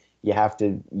to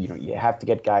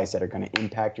get guys that are going to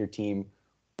impact your team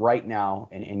right now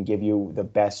and give you the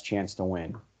best chance to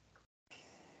win.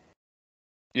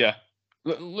 Yeah.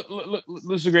 This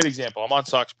is a great example. I'm on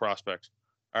Sox prospects.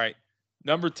 All right.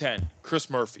 Number 10, Chris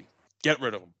Murphy. get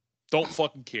rid of him. Don't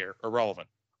fucking care. Irrelevant.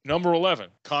 Number 11,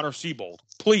 Connor Siebold.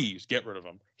 Please get rid of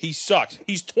him. He sucks.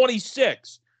 He's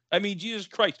 26. I mean, Jesus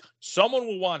Christ. Someone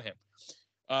will want him.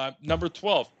 Number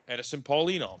 12, Edison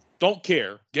Paulino. Don't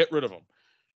care. Get rid of him.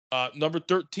 Number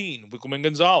 13, Wickelman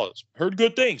Gonzalez. Heard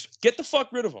good things. Get the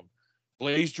fuck rid of him.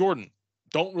 Blaze Jordan.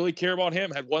 Don't really care about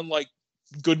him. Had one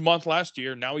good month last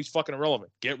year. Now he's fucking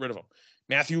irrelevant. Get rid of him.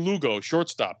 Matthew Lugo,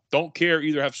 shortstop. Don't care.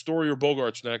 Either have Story or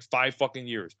Bogarts for the next 5 fucking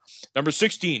years. Number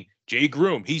 16, Jay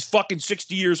Groom. He's fucking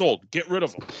 60 years old. Get rid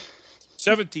of him.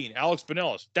 17, Alex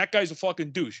Pinellas. That guy's a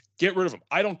fucking douche. Get rid of him.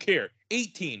 I don't care.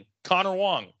 18, Connor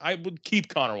Wong. I would keep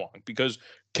Connor Wong because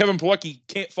Kevin Plawecki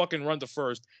can't fucking run to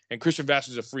first, and Christian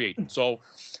Vasquez is a free agent. So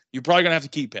you're probably going to have to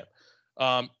keep him.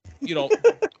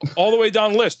 All the way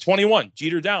down the list, 21,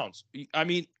 Jeter Downs. I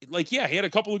mean, he had a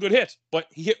couple of good hits, but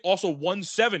he hit also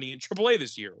 170 in AAA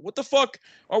this year. What the fuck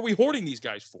are we hoarding these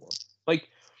guys for?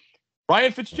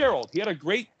 Ryan Fitzgerald, he had a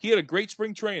great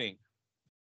spring training.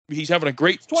 He's having a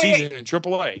great season in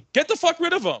AAA. Get the fuck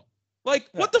rid of him.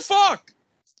 What the fuck?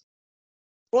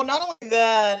 Well, not only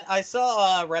that, I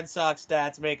saw Red Sox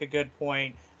stats make a good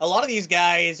point. A lot of these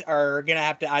guys are going to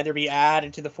have to either be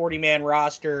added to the 40-man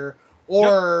roster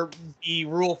or be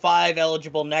Rule 5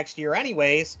 eligible next year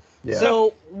anyways. Yeah.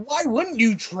 So why wouldn't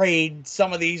you trade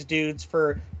some of these dudes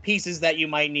for pieces that you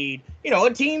might need? A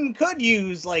team could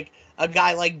use, a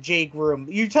guy like Jay Groom.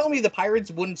 You tell me the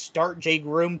Pirates wouldn't start Jay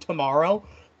Groom tomorrow?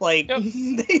 But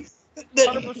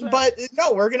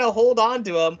no, we're going to hold on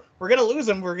to him. We're going to lose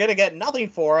him. We're going to get nothing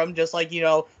for him, just like,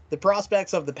 the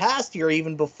prospects of the past year,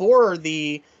 even before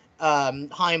the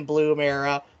Chaim Bloom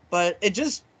era. But it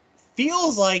just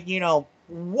feels like,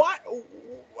 what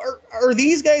are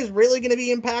these guys really going to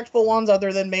be impactful ones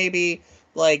other than maybe,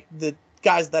 the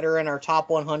guys that are in our top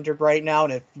 100 right now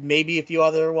and maybe a few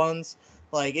other ones?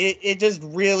 It just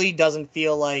really doesn't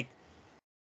feel like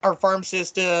our farm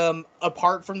system,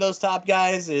 apart from those top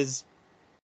guys, is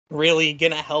really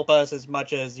going to help us as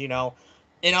much as, in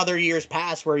other years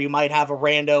past where you might have a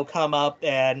rando come up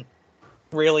and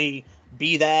really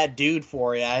be that dude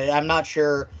for you. I'm not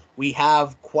sure we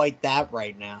have quite that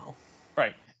right now.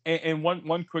 Right. And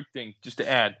one quick thing just to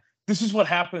add, this is what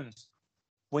happens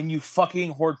when you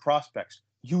fucking hoard prospects.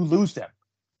 You lose them.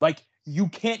 You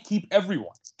can't keep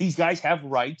everyone. These guys have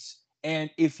rights.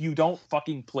 And if you don't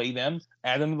fucking play them,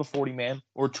 add them to the 40-man,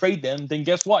 or trade them, then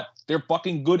guess what? They're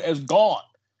fucking good as gone.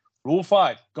 Rule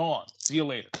 5, gone. See you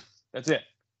later. That's it.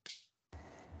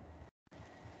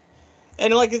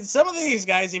 And some of these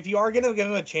guys, if you are going to give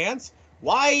them a chance,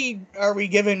 why are we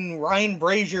giving Ryan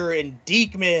Brazier and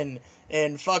Diekman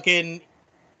and fucking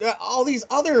all these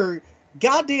other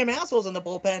goddamn assholes in the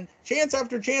bullpen chance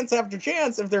after chance after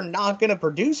chance if they're not going to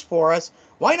produce for us?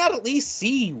 Why not at least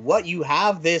see what you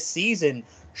have this season?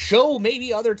 Show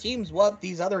maybe other teams what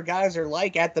these other guys are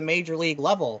like at the major league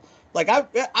level.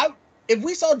 If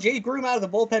we saw Jay Groom out of the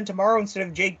bullpen tomorrow instead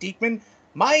of Jake Diekman,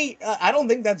 I don't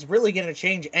think that's really going to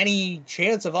change any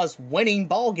chance of us winning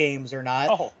ball games or not.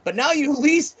 Oh. But now you at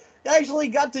least actually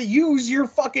got to use your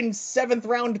fucking 7th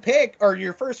round pick or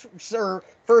your first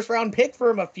round pick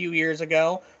from a few years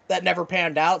ago that never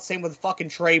panned out. Same with fucking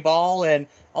Trey Ball and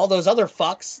all those other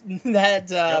fucks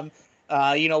that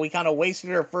we kind of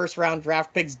wasted our first round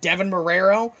draft picks. Devin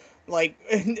Marrero,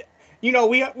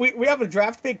 we have a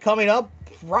draft pick coming up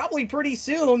probably pretty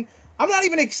soon. I'm not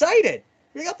even excited.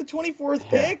 We got the 24th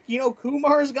pick.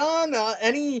 Kumar's gone.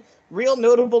 Any real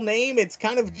notable name? It's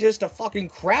kind of just a fucking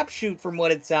crapshoot from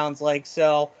what it sounds like.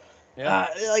 So,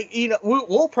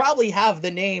 we'll probably have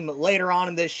the name later on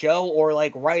in this show or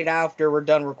right after we're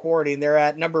done recording. They're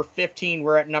at number 15.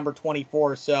 We're at number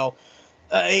 24. So,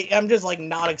 I'm just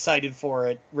not excited for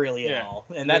it really at all.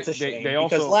 And that's a shame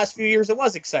because the last few years it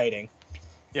was exciting.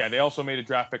 Yeah, they also made a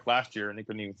draft pick last year and they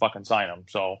couldn't even fucking sign him.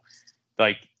 So,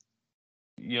 I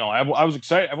was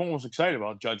excited. Everyone was excited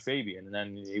about Judge Fabian, and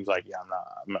then he was like, "Yeah,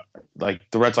 I'm not."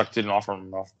 The Red Sox didn't offer him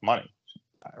enough money,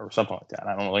 or something like that.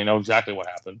 I don't really know exactly what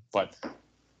happened, but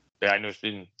I know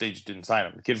they just didn't sign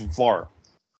him. The kid from Florida.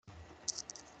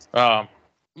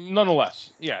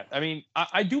 Nonetheless, yeah. I mean,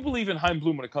 I do believe in Chaim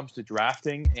Bloom when it comes to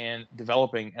drafting and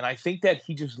developing, and I think that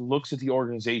he just looks at the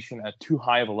organization at too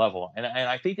high of a level, and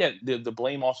I think that the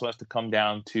blame also has to come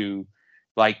down to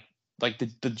the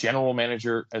general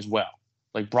manager as well.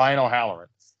 Brian O'Halloran.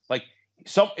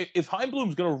 If Chaim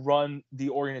Bloom's going to run the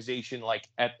organization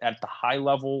at the high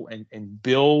level and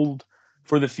build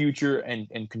for the future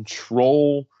and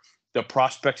control the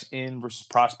prospects in versus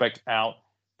prospects out,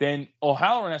 then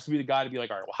O'Halloran has to be the guy to be all right,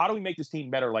 well, how do we make this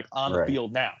team better on the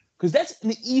field now? Because that's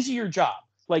an easier job.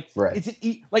 Like Right.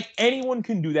 like anyone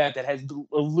can do that has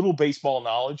a little baseball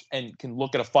knowledge and can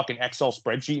look at a fucking Excel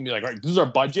spreadsheet and be like, all right, this is our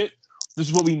budget. This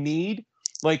is what we need.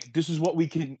 Like, this is who we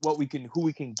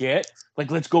can get. Like,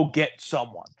 let's go get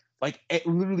someone. Like,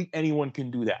 literally anyone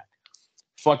can do that.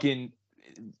 Fucking,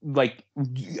 like,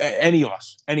 any of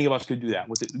us could do that.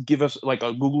 With it, give us like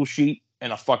a Google sheet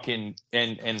and a fucking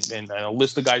and a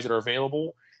list of guys that are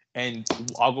available, and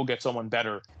I'll go get someone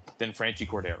better than Franchy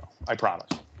Cordero. I promise.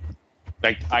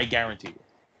 Like, I guarantee you.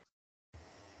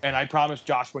 And I promise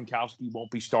Josh Winkowski won't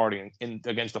be starting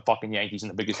against the fucking Yankees in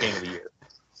the biggest game of the year.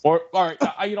 Or, all right,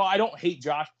 I don't hate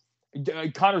Josh.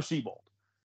 Connor Seabold.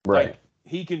 Right. Like,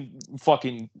 he can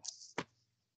fucking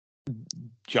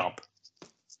jump.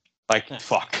 Like,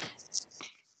 fuck.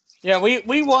 Yeah,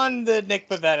 we won the Nick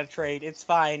Pivetta trade. It's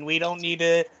fine. We don't need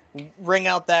to ring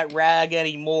out that rag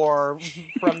anymore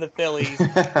from the Phillies.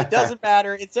 It doesn't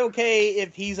matter. It's okay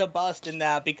if he's a bust in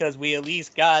that because we at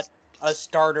least got a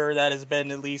starter that has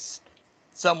been at least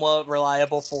somewhat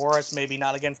reliable for us. Maybe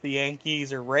not against the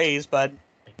Yankees or Rays, but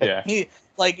yeah,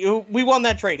 we won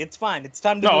that trade. It's fine. It's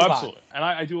time to move absolutely. On. And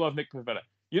I do love Nick Pivetta.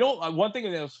 You know, one thing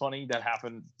that was funny that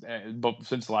happened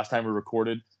since the last time we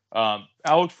recorded,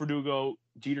 Alex Verdugo,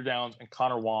 Jeter Downs, and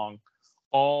Connor Wong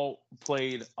all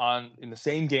played in the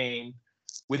same game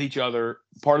with each other,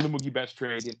 part of the Mookie Betts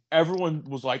trade, and everyone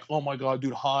was like, "Oh my god,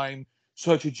 dude, Heim,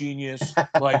 such a genius!"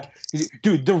 Like,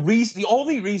 dude, the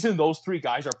only reason those three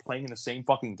guys are playing in the same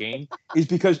fucking game is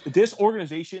because this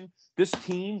organization, this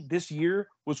team, this year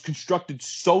was constructed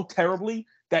so terribly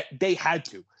that they had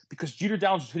to. Because Jeter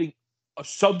Downs was hitting a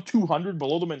sub 200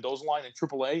 below the Mendoza line in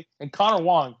AAA, and Connor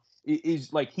Wong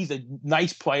is like, he's a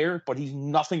nice player, but he's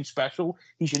nothing special.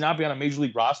 He should not be on a major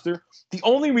league roster. The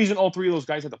only reason all three of those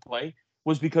guys had to play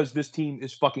was because this team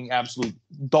is fucking absolute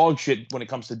dog shit when it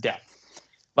comes to depth.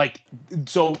 Like,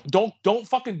 so don't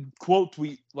fucking quote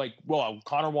tweet like, well,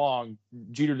 Connor Wong,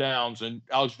 Jeter Downs, and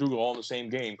Alex Verdugo all in the same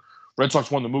game. Red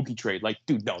Sox won the Mookie trade. Like,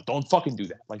 dude, no, don't fucking do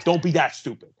that. Like, don't be that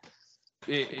stupid.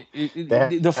 The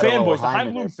fanboys, the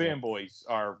Heim Bloom fanboys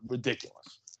are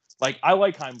ridiculous. Like, I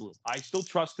like Heim Bloom. I still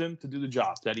trust him to do the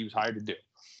job that he was hired to do.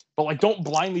 But, like, don't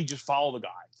blindly just follow the guy,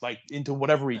 like, into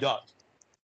whatever he does.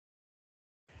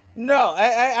 No,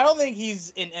 I don't think he's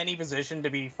in any position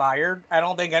to be fired. I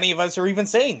don't think any of us are even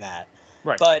saying that.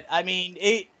 Right. But, I mean,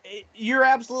 you're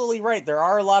absolutely right. There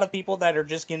are a lot of people that are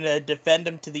just going to defend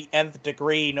him to the nth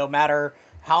degree, no matter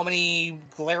how many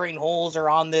glaring holes are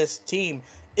on this team.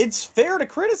 It's fair to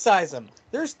criticize him.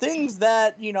 There's things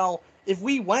that, you know, if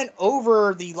we went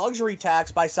over the luxury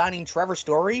tax by signing Trevor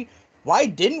Story, why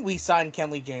didn't we sign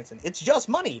Kenley Jansen? It's just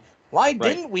money. Why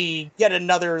didn't we get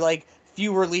another, like,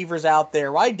 few relievers out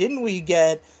there? Why didn't we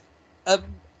get a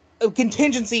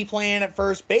contingency plan at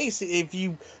first base if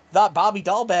you thought Bobby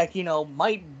Dahlbeck, you know,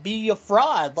 might be a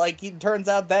fraud, like it turns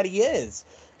out that he is?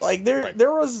 Like, there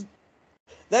was...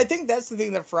 I think that's the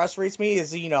thing that frustrates me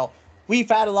is, you know, we've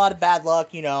had a lot of bad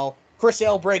luck, you know, Chris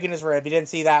Sale breaking his rib. You didn't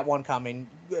see that one coming.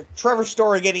 Trevor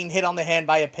Story getting hit on the hand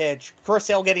by a pitch. Chris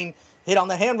Sale getting hit on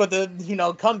the hand with a, you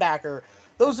know, comebacker.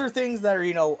 Those are things that are,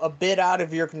 you know, a bit out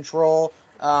of your control.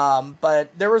 But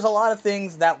there was a lot of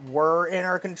things that were in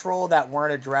our control that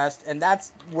weren't addressed. And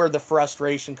that's where the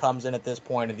frustration comes in at this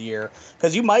point of the year.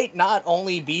 Because you might not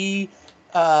only be,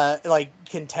 like,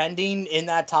 contending in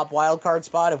that top wild card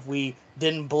spot if we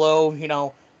didn't blow, you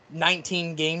know,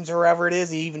 19 games or whatever it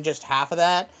is, even just half of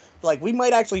that. Like, we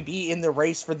might actually be in the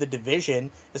race for the division,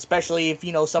 especially if,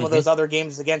 you know, some of those other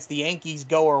games against the Yankees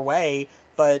go our way.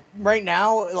 But right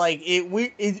now, like,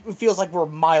 it feels like we're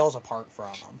miles apart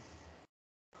from them.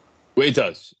 Well, it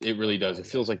does. It really does. It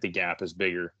feels like the gap is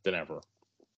bigger than ever.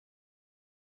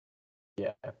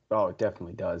 Yeah. Oh, it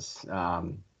definitely does.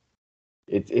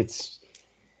 It's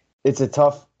a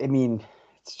tough. I mean,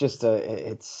 it's just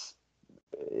a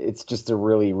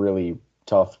really, really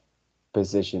tough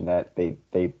position that they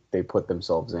put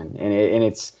themselves in, and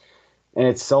it's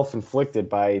self-inflicted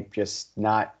by just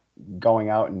not going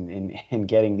out and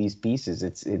getting these pieces.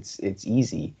 It's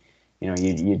easy, you know.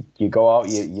 You go out,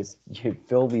 you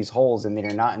fill these holes, and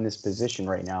they're not in this position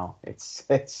right now. It's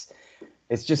just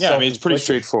I mean, it's pretty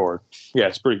straightforward. Yeah,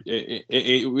 it's pretty.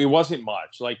 It wasn't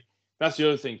much. Like, that's the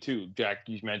other thing too, Jack.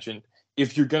 You mentioned,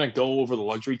 if you're gonna go over the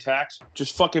luxury tax,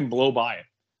 just fucking blow by it.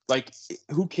 Like,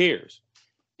 who cares?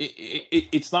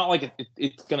 It's not like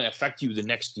it's going to affect you the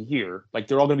next year. Like,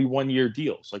 they're all going to be 1-year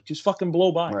deals. Like, just fucking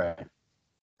blow by. Right.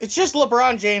 It's just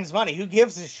LeBron James money. Who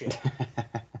gives a shit?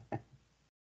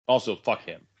 Also, fuck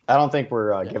him. I don't think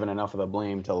we're giving enough of the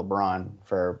blame to LeBron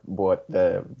for what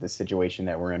the situation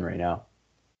that we're in right now.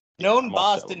 Known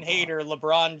Boston hater,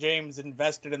 LeBron James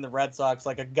invested in the Red Sox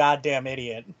like a goddamn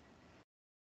idiot.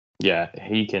 Yeah,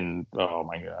 he can. Oh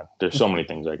my God, there's so many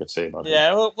things I could say about him.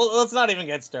 Yeah, well, let's not even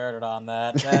get started on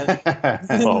that.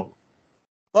 Well,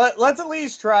 But let's at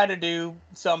least try to do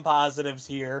some positives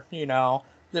here.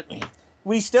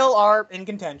 We still are in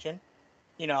contention.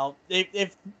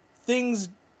 If things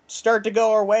start to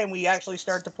go our way and we actually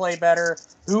start to play better,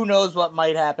 who knows what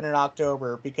might happen in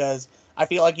October? Because I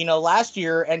feel like, last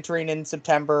year entering in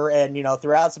September and,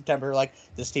 throughout September, like,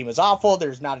 this team is awful.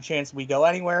 There's not a chance we go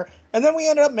anywhere. And then we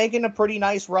ended up making a pretty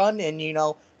nice run. And,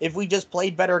 if we just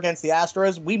played better against the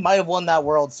Astros, we might have won that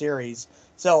World Series.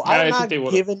 So yeah, I'm I not think they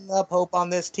would've. giving up hope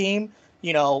on this team.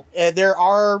 I'm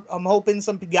hoping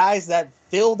some guys that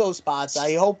fill those spots.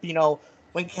 I hope,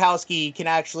 Winkowski can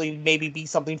actually maybe be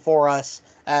something for us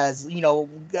as, a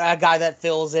guy that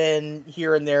fills in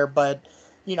here and there. But,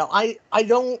 I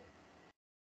don't.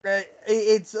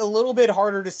 It's a little bit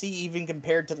harder to see even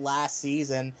compared to last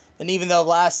season. And even though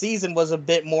last season was a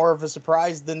bit more of a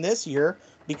surprise than this year,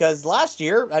 because last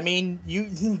year, I mean,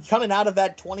 you coming out of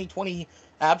that 2020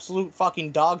 absolute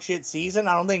fucking dog shit season,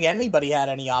 I don't think anybody had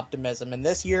any optimism. And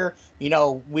this year,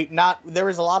 there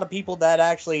was a lot of people that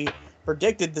actually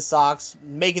predicted the Sox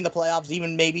making the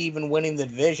playoffs, maybe even winning the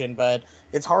division, but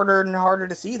it's harder and harder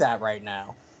to see that right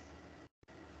now.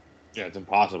 Yeah, it's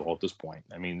impossible at this point.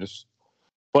 I mean,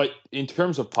 but in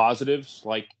terms of positives,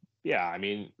 yeah, I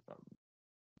mean,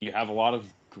 you have a lot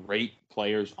of great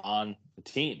players on the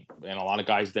team and a lot of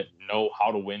guys that know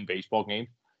how to win baseball games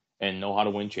and know how to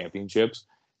win championships.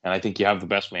 And I think you have the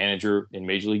best manager in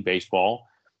Major League Baseball.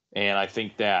 And I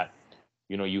think that,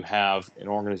 you have an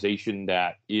organization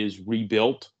that is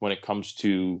rebuilt when it comes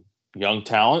to young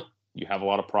talent. You have a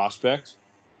lot of prospects.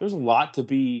 There's a lot to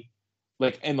be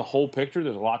in the whole picture,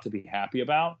 there's a lot to be happy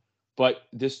about. But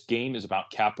this game is about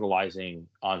capitalizing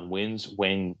on wins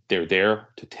when they're there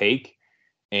to take.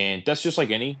 And that's just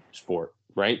like any sport,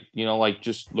 right?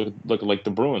 Just look like the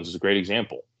Bruins is a great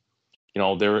example. They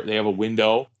have a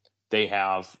window. They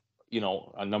have,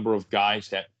 a number of guys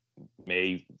that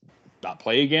may not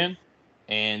play again,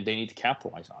 and they need to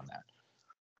capitalize on that.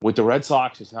 With the Red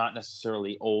Sox, it's not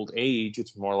necessarily old age.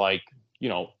 It's more like,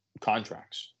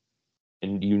 contracts.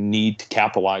 And you need to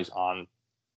capitalize on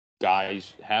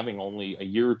guys having only a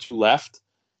year or two left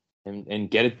and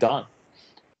get it done.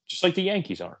 Just like the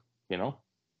Yankees are,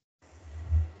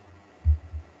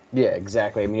 Yeah,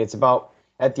 exactly. I mean, it's about,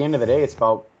 at the end of the day, it's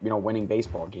about, winning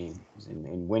baseball games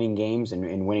and winning games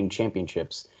and winning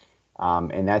championships.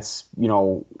 And that's,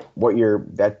 what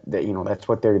that's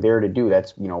what they're there to do.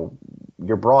 That's,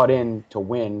 you're brought in to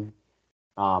win.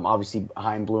 Obviously,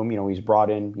 Chaim Bloom, he's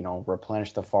brought in,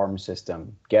 replenish the farm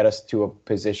system, get us to a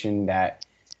position that,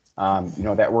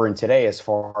 that we're in today. As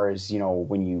far as,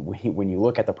 when you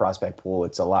look at the prospect pool,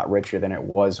 it's a lot richer than it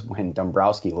was when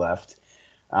Dombrowski left.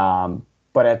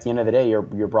 But at the end of the day,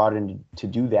 you're brought in to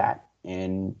do that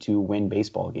and to win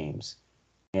baseball games.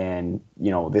 And,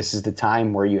 this is the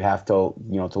time where you have to,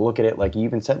 to look at it. Like you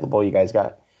even said, LeBeau, you guys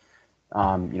got,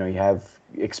 you have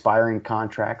expiring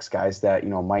contracts, guys that,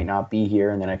 might not be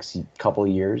here in the next couple of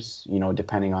years,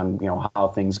 depending on, how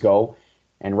things go.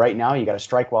 And right now you got to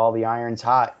strike while the iron's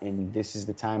hot, and this is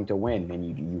the time to win. And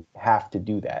you have to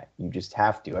do that. You just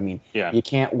have to. I mean, yeah. You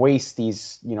can't waste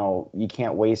these, you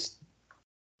can't waste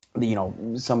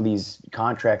some of these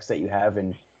contracts that you have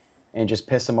and just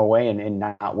piss them away and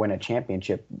not win a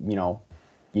championship.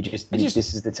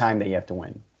 This is the time that you have to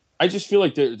win. I just feel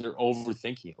like they're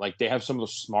overthinking. Like they have some of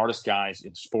the smartest guys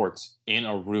in sports in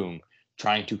a room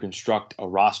trying to construct a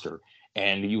roster,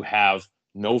 and you have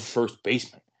no first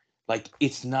baseman. Like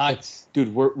it's not,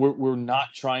 dude. We're not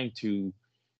trying to,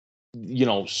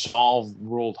 solve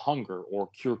world hunger or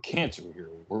cure cancer here.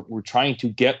 We're trying to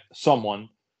get someone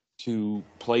to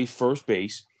play first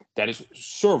base that is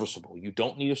serviceable. You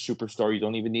don't need a superstar. You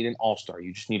don't even need an all-star.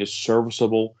 You just need a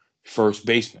serviceable first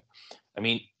baseman. I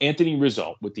mean, Anthony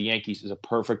Rizzo with the Yankees is a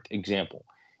perfect example.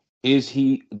 Is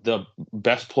he the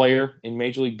best player in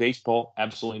Major League Baseball?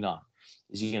 Absolutely not.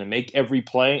 Is he going to make every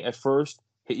play at first,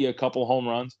 hit you a couple home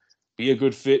runs, be a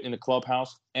good fit in the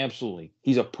clubhouse? Absolutely.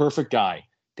 He's a perfect guy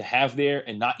to have there,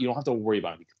 and you don't have to worry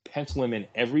about him. You can pencil him in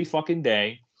every fucking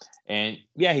day. And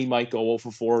yeah, he might go 0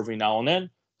 for 4 every now and then,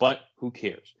 but who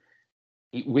cares?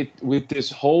 With this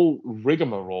whole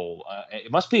rigmarole,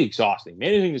 it must be exhausting.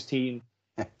 Managing this team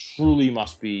truly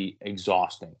must be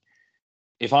exhausting.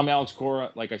 If I'm Alex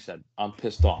Cora, like I said, I'm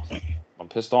pissed off. I'm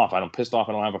pissed off. I'm pissed off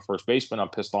I don't have a first baseman. I'm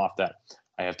pissed off that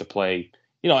I have to play,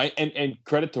 and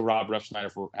credit to Rob Refsnyder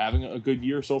for having a good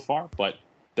year so far. But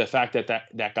the fact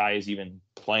that guy is even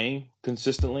playing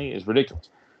consistently is ridiculous.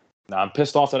 Now, I'm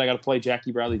pissed off that I got to play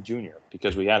Jackie Bradley Jr.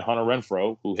 because we had Hunter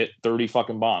Renfroe who hit 30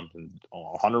 fucking bombs and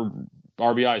 100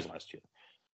 RBIs last year.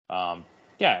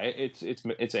 It's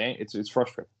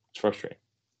frustrating. It's frustrating.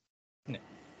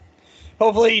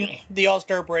 Hopefully, the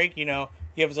All-Star break,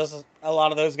 gives us a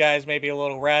lot of those guys maybe a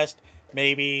little rest.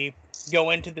 Maybe go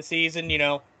into the season,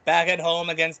 back at home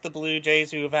against the Blue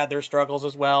Jays, who have had their struggles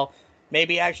as well.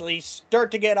 Maybe actually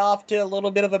start to get off to a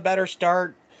little bit of a better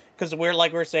start, because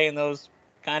we're saying, those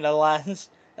kind of last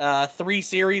 3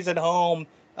 series at home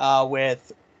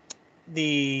with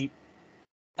the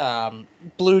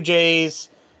Blue Jays,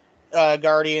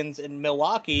 Guardians, and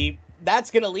Milwaukee.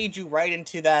 That's going to lead you right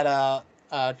into that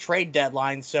trade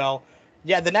deadline. So,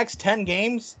 yeah, the next 10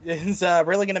 games is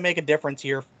really going to make a difference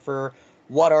here for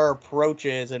what our approach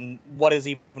is and what is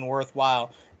even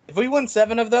worthwhile. If we win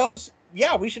 7 of those,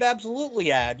 yeah, we should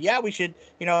absolutely add. Yeah, we should,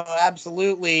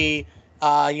 absolutely,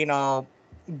 go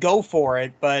for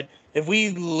it. But if we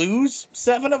lose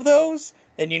 7 of those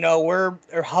and, we're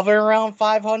hovering around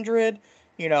 500,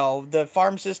 the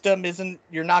farm system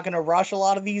you're not going to rush a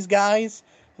lot of these guys,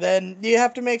 then you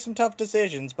have to make some tough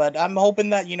decisions. But I'm hoping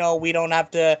that, we don't have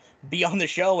to be on the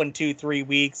show in 2-3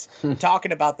 weeks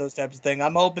talking about those types of things.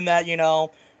 I'm hoping that,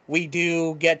 we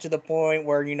do get to the point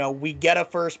where, we get a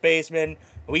first baseman,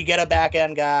 we get a back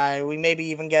end guy, we maybe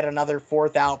even get another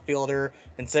 4th outfielder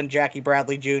and send Jackie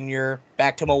Bradley Jr.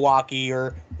 back to Milwaukee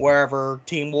or wherever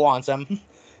team wants him.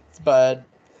 But,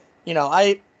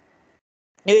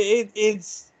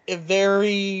 it's a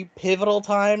very pivotal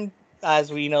time,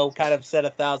 as we kind of said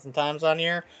 1,000 times on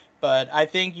here. But I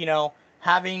think,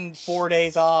 having 4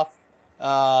 days off a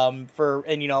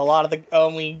lot of the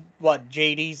only,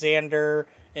 JD, Xander,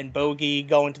 and Bogey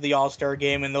going to the All-Star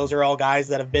game, and those are all guys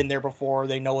that have been there before.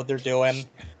 They know what they're doing.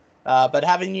 But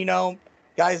having,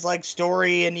 guys like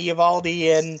Story and Eovaldi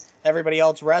and everybody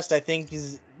else rest, I think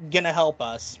is going to help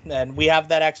us. And we have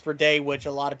that extra day, which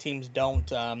a lot of teams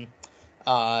don't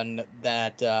on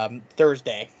that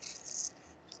Thursday.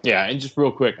 Yeah, and just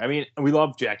real quick, I mean, we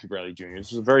love Jackie Bradley Jr.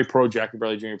 This is a very pro Jackie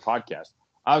Bradley Jr. podcast.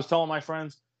 I was telling my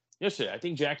friends yesterday, I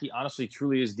think Jackie honestly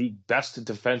truly is the best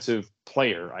defensive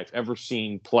player I've ever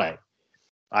seen play.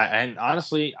 And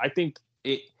honestly, I think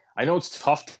I know it's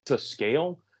tough to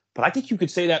scale, but I think you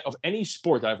could say that of any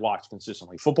sport that I've watched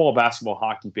consistently, football, basketball,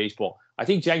 hockey, baseball. I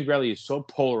think Jackie Bradley is so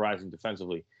polarizing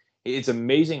defensively. It's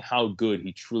amazing how good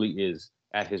he truly is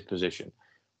at his position.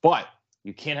 But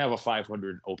you can't have a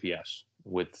 500 OPS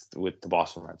with the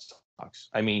Boston Red Sox.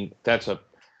 I mean, that's a bad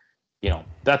year.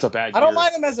 I don't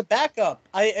mind him as a backup.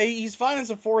 He's fine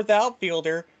as a 4th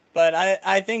outfielder, but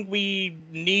I think we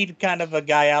need kind of a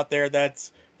guy out there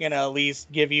that's going to at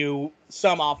least give you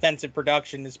some offensive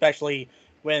production, especially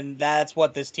when that's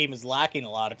what this team is lacking a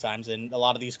lot of times in a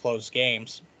lot of these close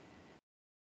games.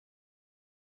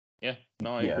 Yeah,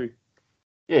 no, I agree.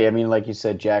 Yeah, I mean, like you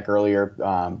said, Jack, earlier,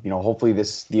 hopefully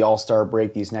the All-Star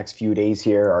break, these next few days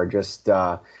here are just,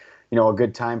 a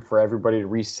good time for everybody to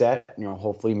reset.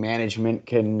 Hopefully management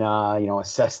can,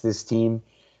 assess this team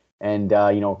and,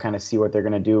 kind of see what they're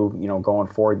going to do, going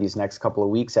forward these next couple of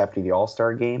weeks after the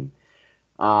All-Star game.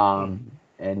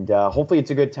 And hopefully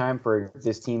it's a good time for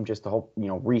this team just to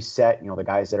reset, the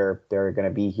guys they're going to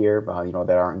be here,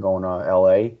 that aren't going to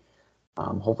LA.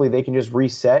 Hopefully they can just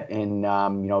reset and,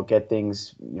 get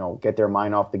things, get their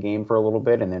mind off the game for a little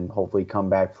bit and then hopefully come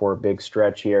back for a big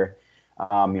stretch here,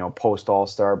 post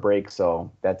All-Star break.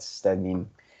 So that's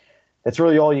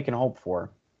really all you can hope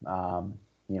for, in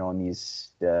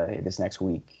this next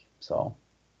week. So.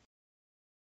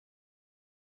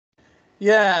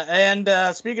 Yeah.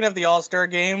 And speaking of the All-Star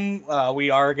game,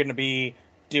 we are going to be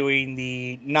doing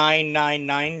the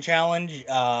 999 challenge,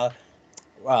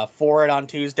 for it on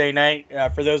Tuesday night.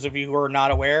 For those of you who are not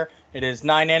aware, it is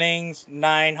 9 innings,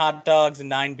 9 hot dogs, and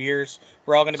 9 beers.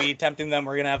 We're all going to be attempting them.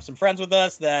 We're going to have some friends with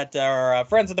us that are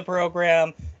friends of the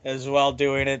program as well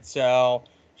doing it. So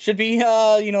should be,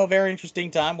 a very interesting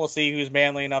time. We'll see who's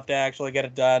manly enough to actually get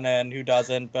it done and who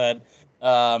doesn't. But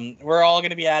we're all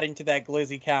going to be adding to that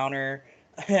glizzy counter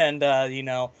and,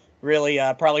 really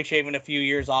probably shaving a few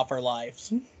years off our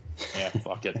lives. Yeah,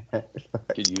 fuck it.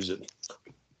 Could use it.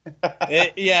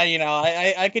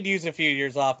 I could use a few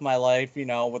years off my life,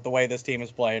 with the way this team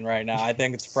is playing right now. I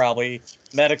think it's probably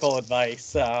medical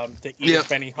advice to eat as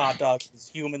many hot dogs as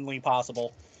humanly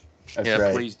possible. That's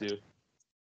right. Please do.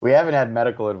 We haven't had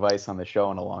medical advice on the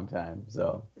show in a long time,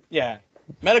 so. Yeah.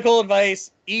 Medical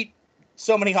advice, eat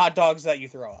so many hot dogs that you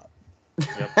throw up.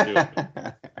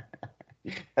 Yep,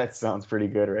 that sounds pretty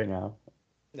good right now.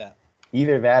 Yeah.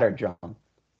 Either that or jump,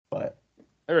 but.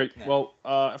 All right. Well,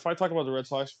 if I talk about the Red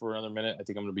Sox for another minute, I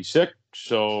think I'm going to be sick.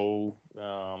 So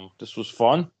this was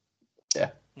fun. Yeah.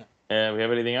 And we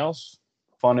have anything else?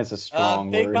 Fun is a strong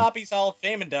Big word. Poppy's Hall of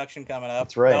Fame induction coming up.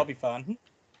 That's right. That'll be fun.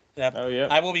 Yep. Oh yeah.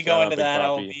 I will be Shout going out to Big that.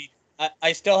 Poppy.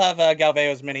 I still have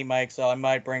Galveo's mini mic, so I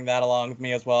might bring that along with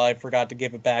me as well. I forgot to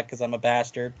give it back because I'm a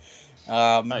bastard.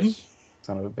 Nice.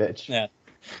 Son of a bitch. Yeah.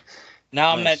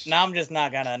 Now I'm Nice. now I'm just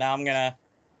not gonna. Now I'm gonna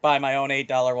buy my own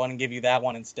 $8 one and give you that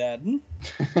one instead.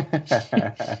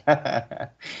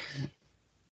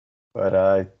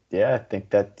 But yeah, I think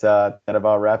that that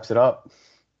about wraps it up.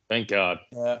 Thank God.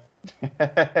 Yeah.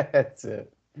 That's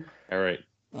it. All right.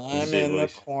 I'm Stay in the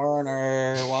loose.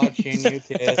 corner watching you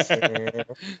kiss her.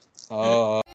 Oh.